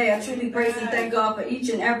today. I truly praise and thank God for each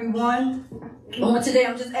and every one. On today,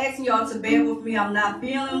 I'm just asking y'all to bear with me. I'm not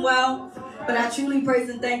feeling well, but I truly praise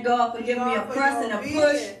and thank God for giving me a press and a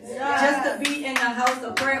push just to be in the house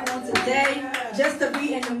of prayer on today, just to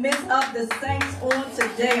be in the midst of the saints on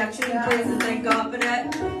today. I truly praise and thank God for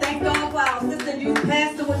that. Thank God for our sister youth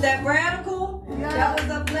pastor with that radical. That was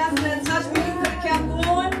a blessing and touched me. You could have kept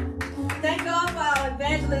going. Thank God for our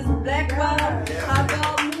Evangelist Blackwell. How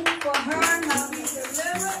God moved for her, how he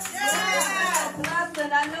delivered.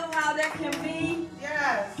 Blessing. I know how that can be.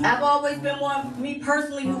 I've always been one, me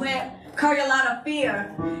personally, who had carry a lot of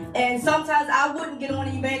fear, and sometimes I wouldn't get on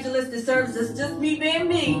the evangelistic services, just me being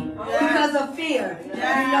me, because of fear. You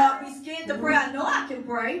know, I'd be scared to pray. I know I can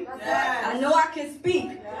pray. I know I can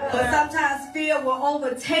speak, but sometimes fear will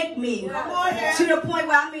overtake me to the point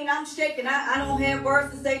where, I'm shaking. I don't have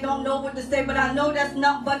words to say, don't know what to say, but I know that's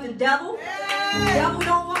nothing but the devil. The devil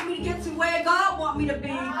don't want me to get to where God wants me to be,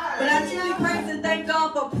 but I truly praise and thank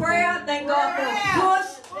God for prayer, thank God for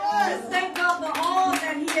push. Just thank God for all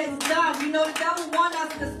that he has done. You know, the devil wants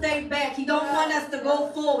us to stay back. He don't want us to go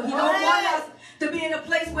forward. He don't want us to be in a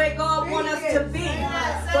place where God wants us to be.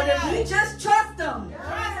 But if we just trust him,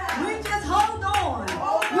 we just hold on,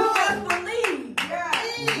 we just believe,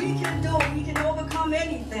 we can do it. We can overcome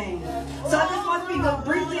anything. So I just want to speak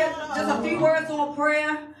briefly, just a few words on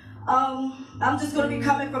prayer. I'm just going to be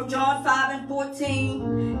coming from John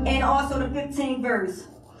 5:14 and also the 15th verse.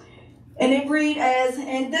 And it reads as,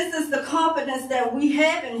 and this is the confidence that we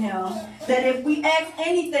have in him, that if we ask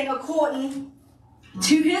anything according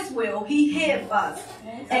to his will, he hears us.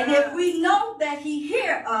 And if we know that he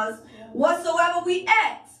hears us, whatsoever we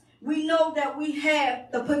ask, we know that we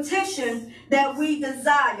have the petition that we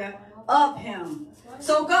desire of him.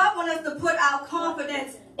 So God wants us to put our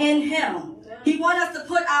confidence in him. He wants us to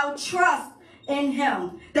put our trust in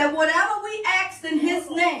him. That whatever we ask in his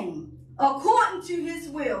name, according to his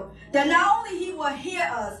will, that not only he will hear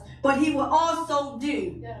us, but he will also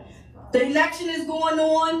do. The election is going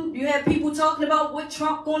on. You have people talking about what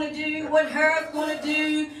Trump going to do, what Harris going to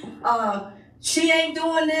do. She ain't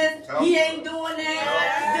doing this, he ain't doing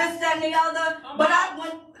that, this, that, and the other. But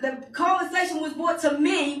when the conversation was brought to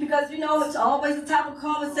me, because, you know, it's always the type of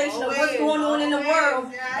conversation of what's going on in the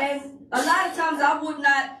world. And a lot of times I would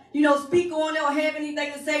not, you know, speak on it or have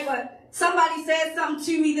anything to say, but somebody said something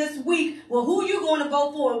to me this week. Well, who you going to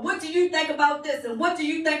go for? What do you think about this? And what do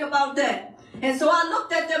you think about that? And so I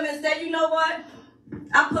looked at them and said, you know what?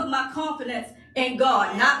 I put my confidence in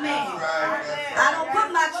God, not man. I don't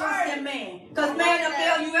put my trust in man, because man will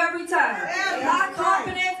fail you every time. My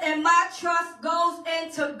confidence and my trust goes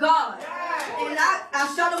into God. And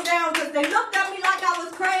I shut them down because they looked at me like I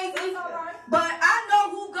was crazy. But I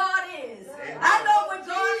know who God is. I know what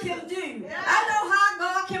God can do. I know how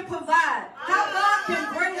God can provide, how God can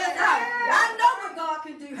bring us out. I know what God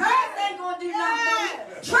can do. Harris ain't going to do nothing for me.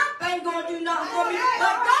 Trump ain't going to do nothing for me.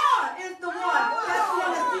 But God is the one that's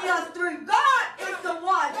going to see us through. God is the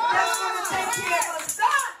one that's going to take care of us.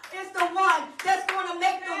 God is the one that's going to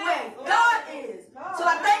make the way. God is. So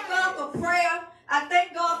I thank God for prayer. I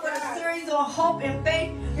thank God for the series on hope and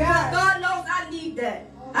faith, because God knows I need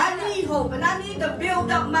that. I need hope, and I need to build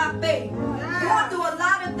up my faith. Going through a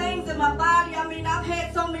lot of things in my body. I've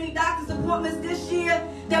had so many doctor's appointments this year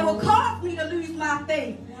that will cause me to lose my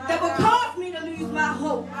faith, that will cause me to lose my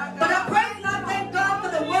hope. But I praise and I thank God for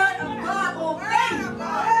the word of God on faith.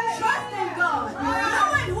 Trusting God,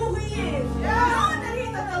 knowing who he is, knowing that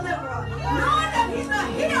he's a deliverer, knowing that he's a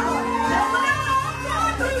healer. That whatever I'm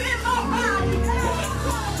going through in my body, he's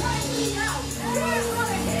going to bring me out. He's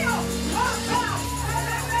going to heal my body.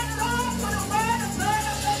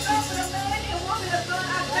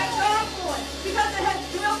 Because it has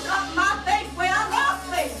built up my faith where I lost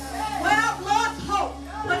faith, where I've lost hope.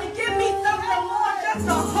 But it gives me something more, just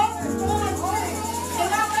a hope for it. And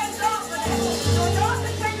I thank God for that.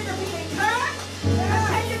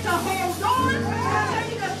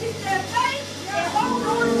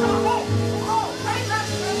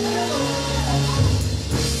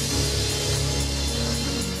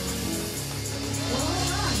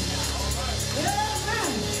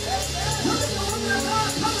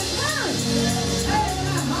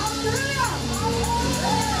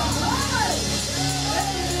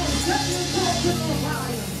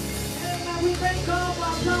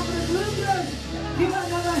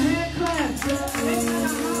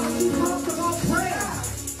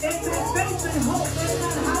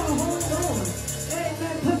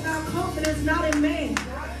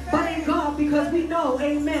 because we know,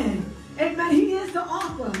 amen. Amen. He is the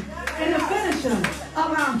author and the finisher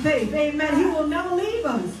of our faith. Amen. He will never leave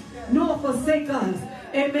us nor forsake us.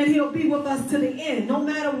 Amen. He'll be with us to the end, no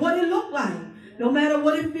matter what it looks like, no matter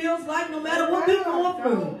what it feels like, no matter what we're going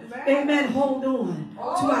through. Amen. Hold on to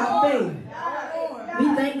our faith.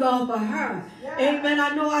 We thank God for her. Amen.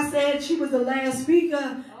 I know I said she was the last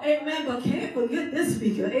speaker. Amen. But can't forget this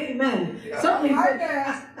speaker. Amen. Certainly,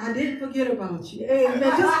 I didn't forget about you.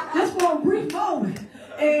 Amen. Just for a brief moment.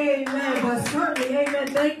 Amen. But certainly, amen.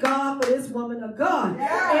 Thank God for this woman of God.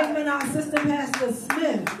 Amen. Our sister, Pastor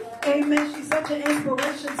Smith. Amen. She's such an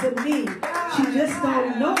inspiration to me. She just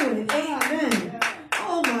don't know it. Amen.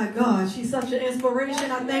 Oh my God. She's such an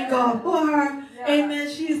inspiration. I thank God for her. Amen.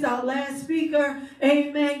 She is our last speaker.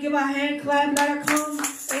 Amen. Give her a hand clap. Let her come.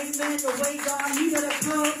 Amen. The way God needed her to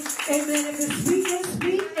come. Amen. If it's speaking,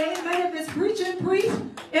 speak. Amen. If it's preaching, preach.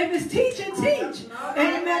 If it's teaching, teach.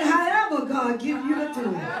 Amen. However God give you to do it.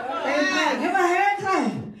 Amen. Give her a hand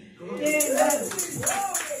clap. Amen.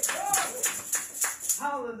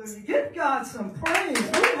 Hallelujah. Give God some praise. We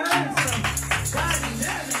heard some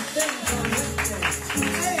dynamic things on this day.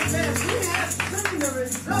 Amen. We have seen the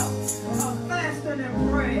results of fasting and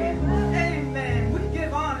praying. Amen. We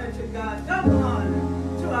give honor to God. Double honor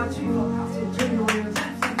to our Chief Apostle Junior Williams.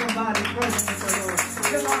 That's somebody present with the Lord.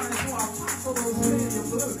 Give honor to our Apostle Rosalia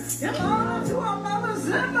Blue. Give honor to our Mother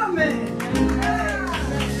Zimmerman. Amen.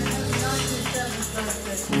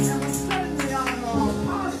 And we certainly honor our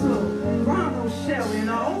Apostle Ronald Shelley and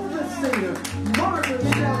our overseer Margaret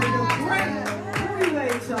Shelley, the great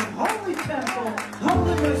prelates of Holy Temple,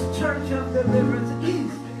 Holiness Church of Deliverance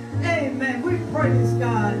East. Amen. We praise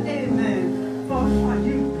God. Amen. For our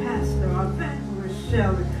youth pastor, our Evangelist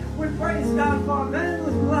Shelley. We praise God for our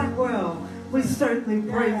Evangelist Blackwell. We certainly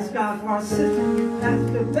praise God for our sister,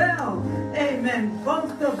 Pastor Bell. Amen.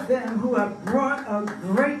 Both of them who have brought a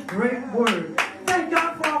great, great word. Thank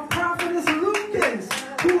God for our Prophetess Lucas,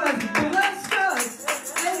 who has blessed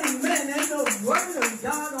us. Amen. And the word of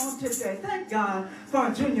God on today. Thank God for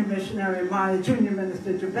our junior missionary, Maya, junior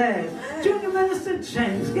minister Jabez, junior minister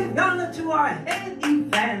James. Give honor to our head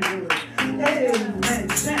evangelist. Amen.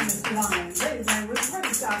 Janice Lyons. Amen. We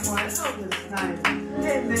praise God for our elders tonight.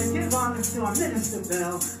 Amen. Give honor to our minister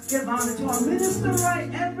Bell. Give honor to our minister Wright.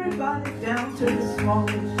 Everybody down to the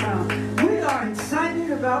smallest child. We are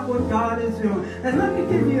excited about what God is doing. And let me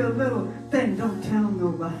give you a little thing. Don't tell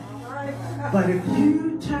nobody. But if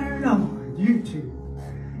you turn on YouTube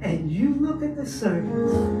and you look at the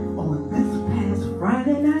service on this past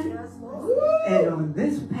Friday night and on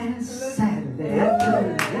this past Saturday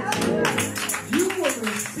afternoon, you will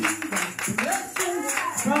receive a blessing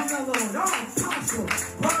from the Lord. Our apostle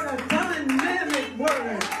brought a dynamic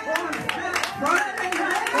word on Friday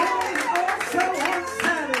night and also on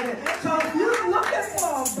Saturday. So if you're looking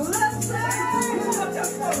for a blessing, you're looking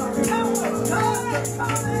for the power of God to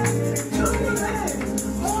come in, tune in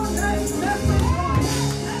on this message on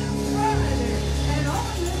this Friday and on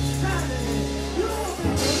this Saturday. You will be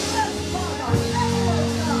blessed by the power of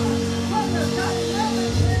God, from the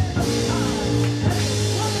dynamic man of God, and the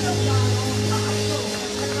woman of God on apostle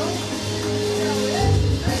and overseer.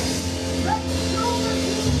 Let's go with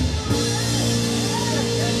you.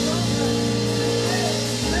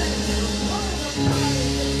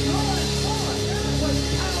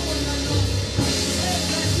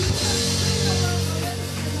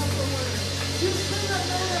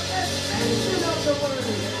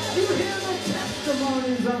 You hear the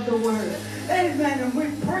testimonies of the word. Amen. And we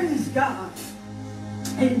praise God.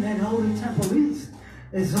 Amen. Holy Temple East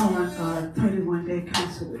is on 31-day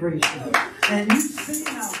consecration. And you see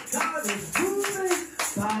how God is moving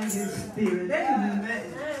by his Spirit. Amen.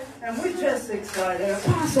 And we're just excited.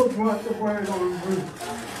 Apostle brought the word on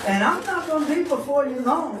Ruth. And I'm not going to be before you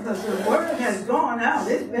long because the word has gone out.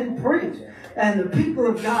 It's been preached. And the people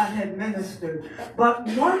of God had ministered. But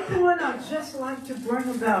one point I'd just like to bring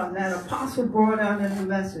about, and that apostle brought out in the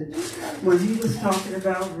message when he was talking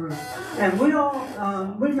about Ruth. And we all,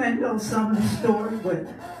 we may know some of the story with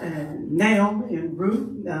Naomi and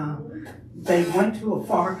Ruth. They went to a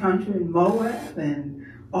far country in Moab, and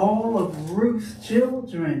all of Ruth's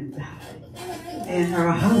children died, and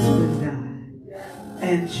her husband died.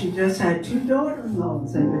 And she just had two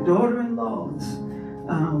daughter-in-laws, and the daughter-in-laws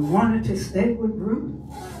wanted to stay with Ruth,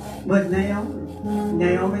 but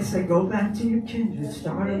Naomi said, go back to your kindred,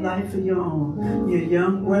 start a life of your own. You're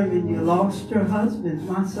young women, you lost your husbands,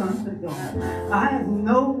 my sons are gone. I have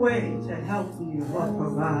no way to help you or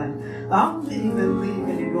provide. I'm even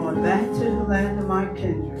leaving and going back to the land of my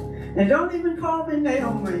kindred. And don't even call me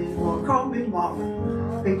Naomi anymore, call me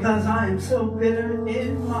Mama. because I am so bitter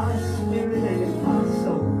in my spirit and in my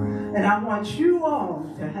soul. And I want you all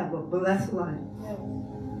to have a blessed life.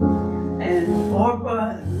 And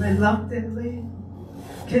Orpah reluctantly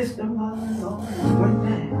kissed her mother-in-law and went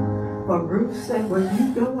back. But Ruth said, "Where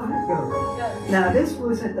you go, I go." Now this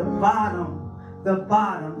was at the bottom. The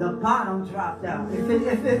bottom dropped out. If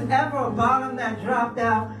it's ever a bottom that dropped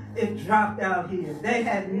out, it dropped out here. They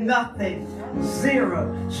had nothing.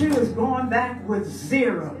 Zero. She was going back with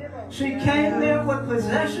zero. She came there with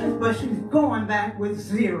possessions, but she's going back with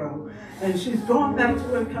zero. And she's going back to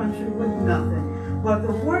her country with nothing. But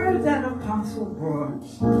the word that Apostle brought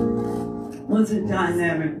was a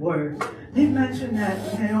dynamic word. He mentioned that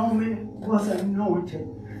Naomi was anointed.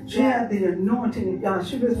 She had the anointing of God.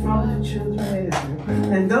 She was from the children of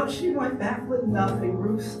Israel. And though she went back with nothing,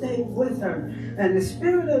 Ruth stayed with her. And the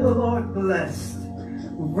Spirit of the Lord blessed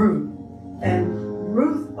Ruth. And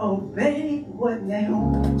Ruth obeyed what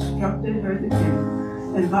Naomi instructed her to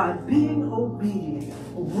do. And by being obedient,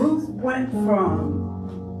 Ruth went from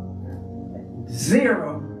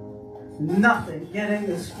zero, nothing, getting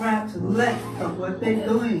the scraps left of what they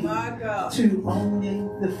gleaned, to owning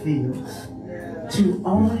the fields. To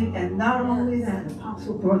owning, and not only that,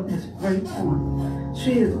 Apostle brought this great point.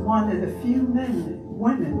 She is one of the few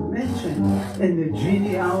women mentioned in the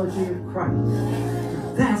genealogy of Christ.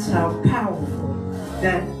 That's how powerful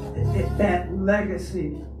that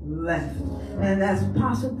legacy left. And as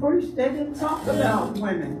Apostle preached, they didn't talk about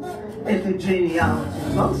women in the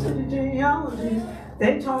genealogy. Most of the genealogies,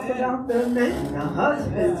 they talk about the men, the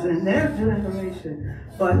husbands, and their generation.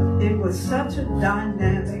 But it was such a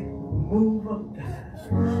dynamic move of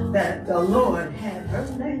God that the Lord had her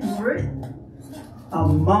name written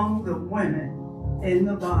among the women in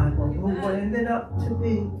the Bible who ended up to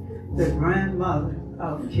be the grandmother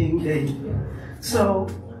of King David. So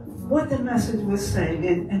what the message was saying,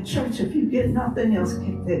 and church, if you get nothing else,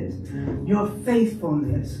 get this: your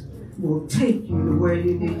faithfulness will take you to where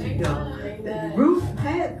you need to go. Ruth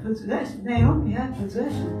had possession, Naomi had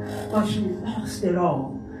possession, but she lost it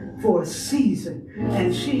all for a season.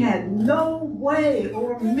 And she had no way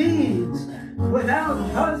or means, without a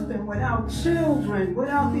husband, without children,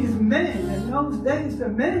 without these men. In those days, the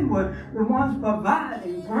men were the ones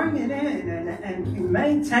providing, bringing in, and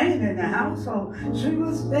maintaining the household. She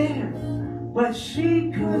was there. But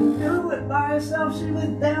she couldn't do it by herself. She was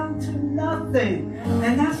down to nothing.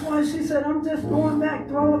 And that's why she said, "I'm just going back,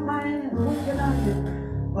 throw up my hands. What can I do?"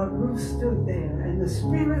 But Ruth stood there, and the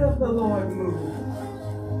Spirit of the Lord moved.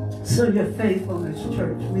 So your faithfulness,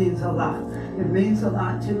 church, means a lot. It means a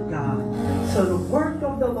lot to God. So the work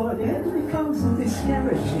of the Lord, the enemy comes to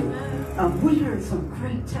discourage you. We heard some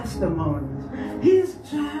great testimonies. His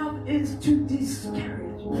job is to discourage.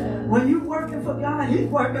 When you're working for God, he's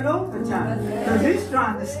working overtime. Because he's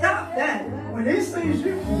trying to stop that. When he sees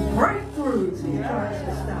you breakthroughs, he tries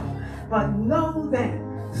to stop. But know that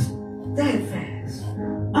steadfast,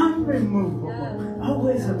 unremovable,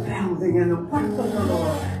 always abounding in the work of the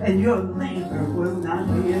Lord, and your labor will not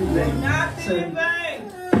be in vain. So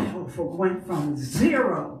powerful, went from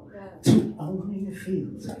zero to owning the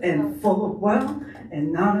fields and full of wealth.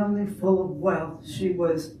 And not only full of wealth, she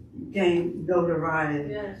was gained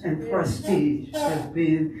notoriety and prestige as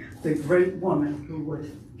being the great woman who was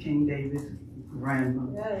King David's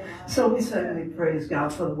grandmother. So we certainly praise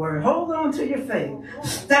God for the word. Hold on to your faith.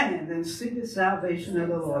 Stand and see the salvation of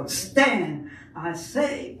the Lord. Stand, I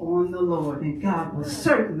say, on the Lord, and God will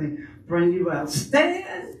certainly bring you out.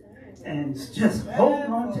 Stand and just hold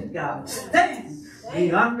on to God. Stand, be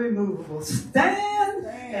unremovable. Stand,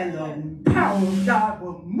 and the power of God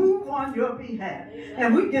will move on your behalf.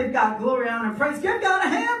 And we give God glory, honor, and praise. Give God a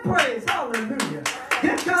hand praise. Hallelujah.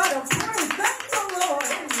 Give God a praise. Thank the Lord,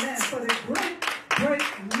 amen, for the great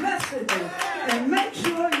messages. And make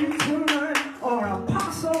sure you tune in on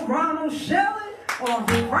Apostle Ronald Shelley on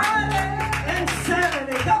Friday and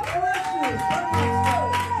Saturday. God bless you.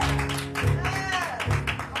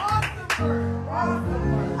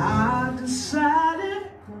 I decided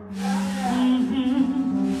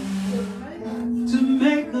to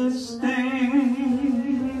make a stand.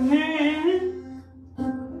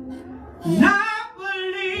 Not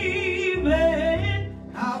believing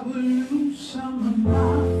I will lose some of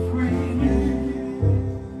my friends,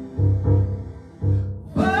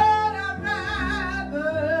 but I'd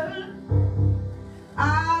rather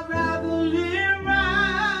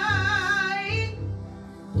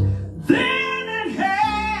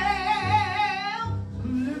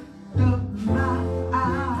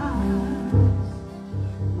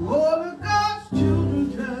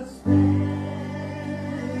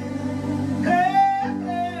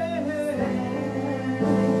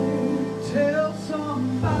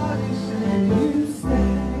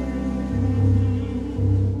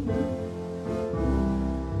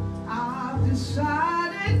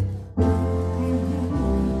decided to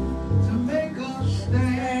make a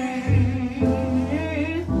stand,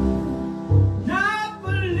 not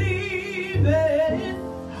believing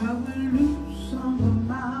I will lose some of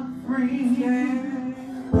my friends.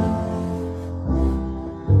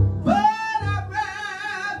 But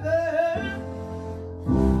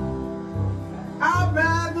I'd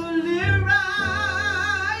rather live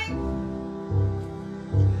right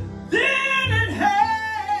than in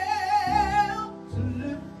hell to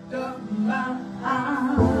lift up my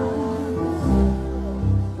eyes.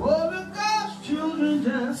 For the God's children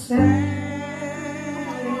just stand.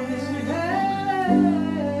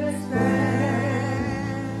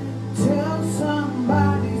 Tell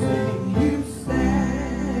somebody that you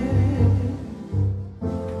stand.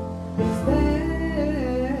 Stand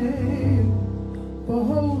for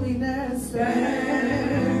holiness.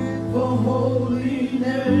 Stand for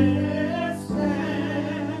holiness.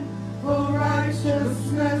 Stand for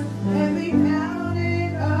righteousness, and be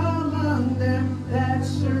counted among them that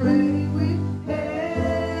reign with Him.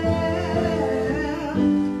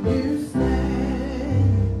 You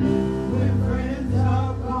stand when friends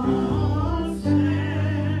are gone.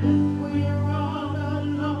 Stand when you're all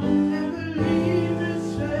alone, and believers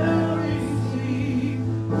shall receive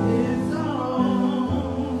His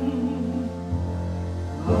own.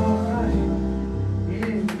 All right.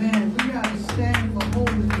 Amen. We got to stand for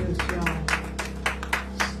holiness, y'all.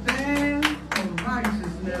 Stand for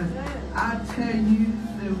righteousness. I tell you,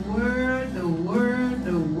 the word.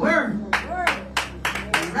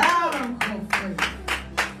 Radical faith.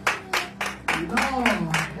 Lord,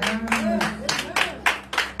 have mercy.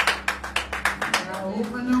 Now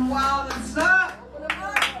open the wallets up.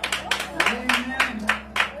 Amen.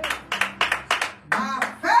 By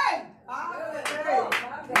faith.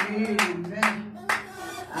 Amen.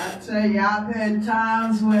 I tell you, I've had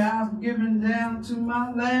times where I've given down to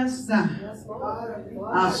my last dime.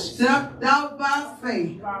 I stepped out by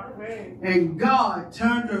faith, and God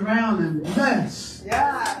turned around and blessed.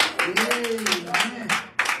 Amen.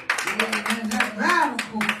 Amen. That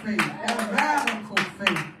radical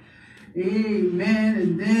faith. Amen.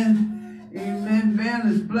 And then, amen,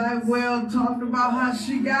 Evangelist Blackwell talked about how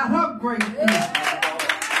she got her breakthrough.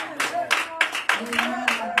 Amen.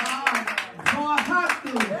 God brought her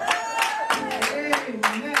through.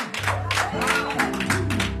 Amen.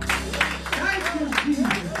 Thank you,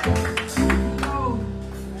 Jesus.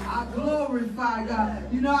 I glorify God.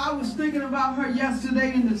 You know, I was thinking about her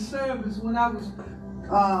yesterday in the service when I was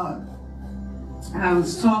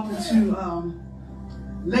talking to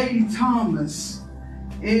Lady Thomas.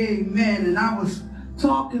 Amen. And I was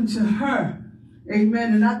talking to her.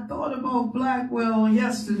 Amen. And I thought about Blackwell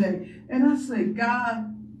yesterday. And I said,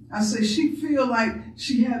 God, I said, she feel like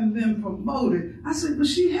she hadn't been promoted. I said, but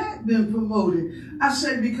she had been promoted. I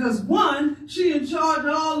said, because one, she in charge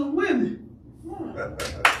of all the women. She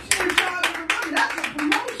in charge of the women. That's a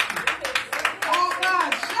promotion. All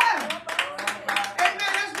God's child.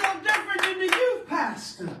 Amen. That's no different than the youth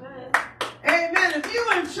pastor. Amen. If you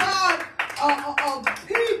in charge of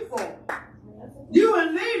people, you in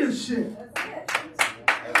leadership.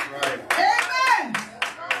 That's right. Amen.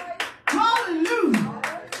 Hallelujah.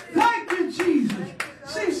 Thank you, Jesus.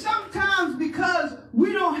 See, sometimes because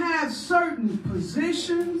we don't have certain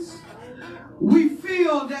positions, we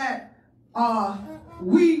feel that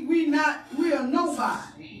we are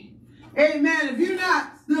nobody. Amen. If you're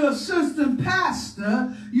not the assistant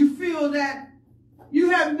pastor, you feel that you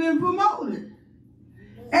haven't been promoted.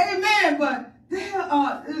 Amen. But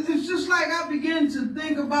it's just like I began to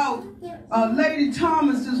think about Lady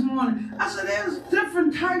Thomas this morning. I said, there's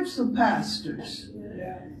different types of pastors.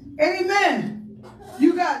 Amen.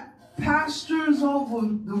 You got pastors over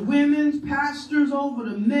the women, pastors over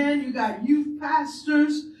the men. You got youth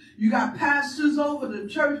pastors. You got pastors over the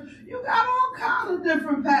church. You got all kinds of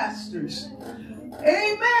different pastors.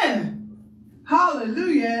 Amen.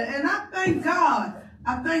 Hallelujah. And I thank God.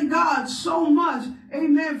 I thank God so much.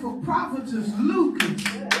 Amen. For Prophetess Lucas.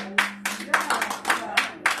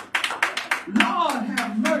 Lord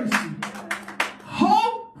have mercy.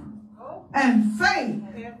 Hope and faith.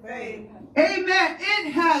 Amen.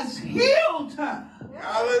 It has healed her.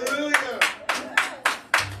 Hallelujah.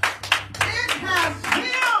 It has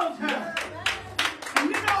healed her. And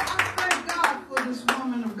you know, I thank God for this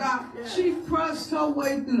woman of God. She pressed her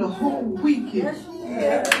way through the whole weekend.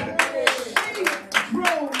 She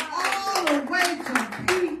drove all the way to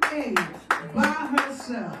PA by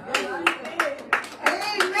herself.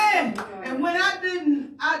 Amen. And when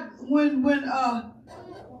when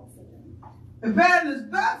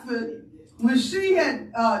Evangelist Bell-I, when she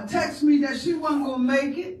had texted me that she wasn't going to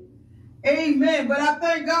make it, Amen. But I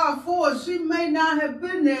thank God for it. She may not have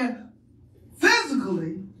been there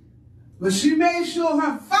physically, but she made sure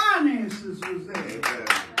her finances was there.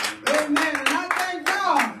 Amen. And I thank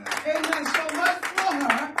God, amen, so much for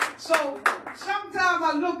her. So sometimes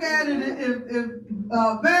I look at it, if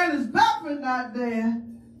Evangelist Bell-I not there,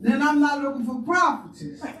 then I'm not looking for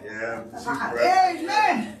Prophetess. Yeah.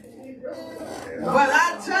 Amen. But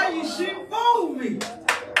I tell you, she fooled me.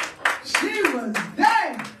 She was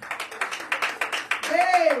there.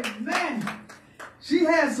 Amen. She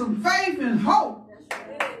had some faith and hope.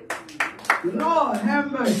 Lord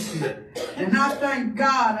have mercy. And I thank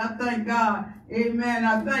God. I thank God. Amen.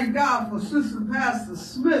 I thank God for Sister Pastor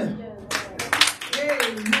Smith.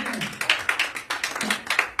 Amen.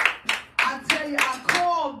 I tell you, I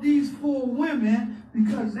called these 4 women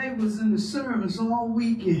because they was in the service all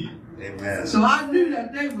weekend. Amen. So I knew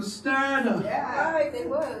that they were stirred up. Yeah, right, they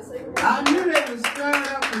was. I knew they were stirred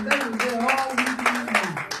up because they was there all weekend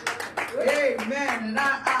long. Amen. And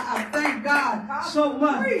I thank God so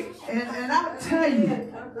much. And I tell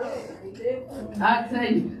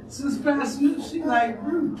you, Sister Pastor Smith, she like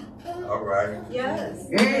Ruth. All right. Yes.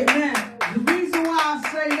 Amen. The reason why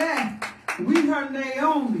I say that, we her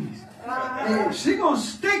Naomi's. She gonna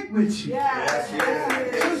stick with you. Yes,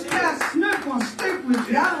 yes. Sister Pastor Smith gonna stick with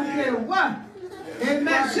you. I don't care what.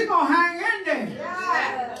 Amen. She gonna hang in there.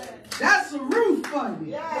 That's a roof for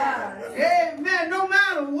you. Amen. No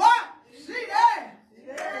matter what, she there.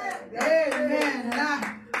 Amen. And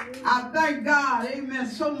I thank God, amen,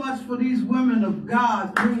 so much for these women of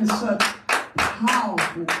God bringing such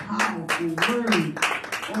powerful, powerful word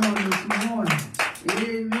on this morning.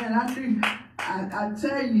 Amen. I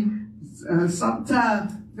tell you,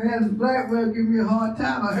 sometimes Pastor Blackwell give me a hard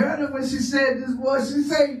time. I heard her when she said this word. She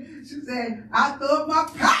said, I thought my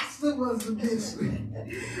pastor was against me.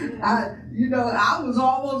 I was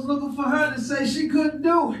almost looking for her to say she couldn't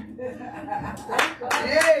do it.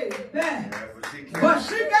 Amen. But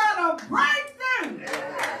she got a breakthrough.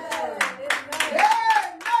 Amen.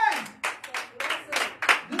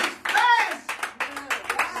 This fast.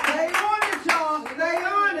 Stay on it, y'all. Stay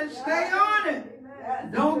on it. Stay on it.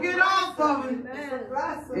 Don't get off of it.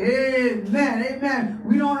 Amen. Amen.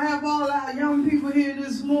 We don't have all our young people here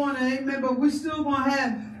this morning. Amen. But we're still going to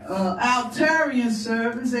have Altarian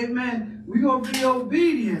service. Amen. We're going to be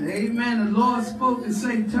obedient. Amen. The Lord spoke and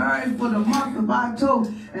say, tarry for the month of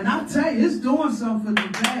October. And I tell you, it's doing something for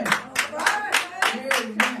the dad.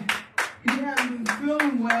 Amen. He hasn't been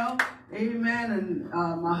feeling well. Amen.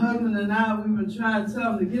 And my husband and I, we've been trying to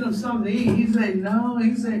tell him to get him something to eat. He said, no.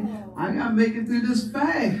 He said, I got to make it through this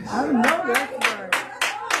fast. I know that.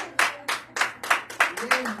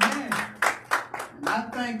 Amen. And I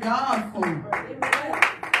thank God for him.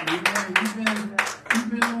 Amen. He's been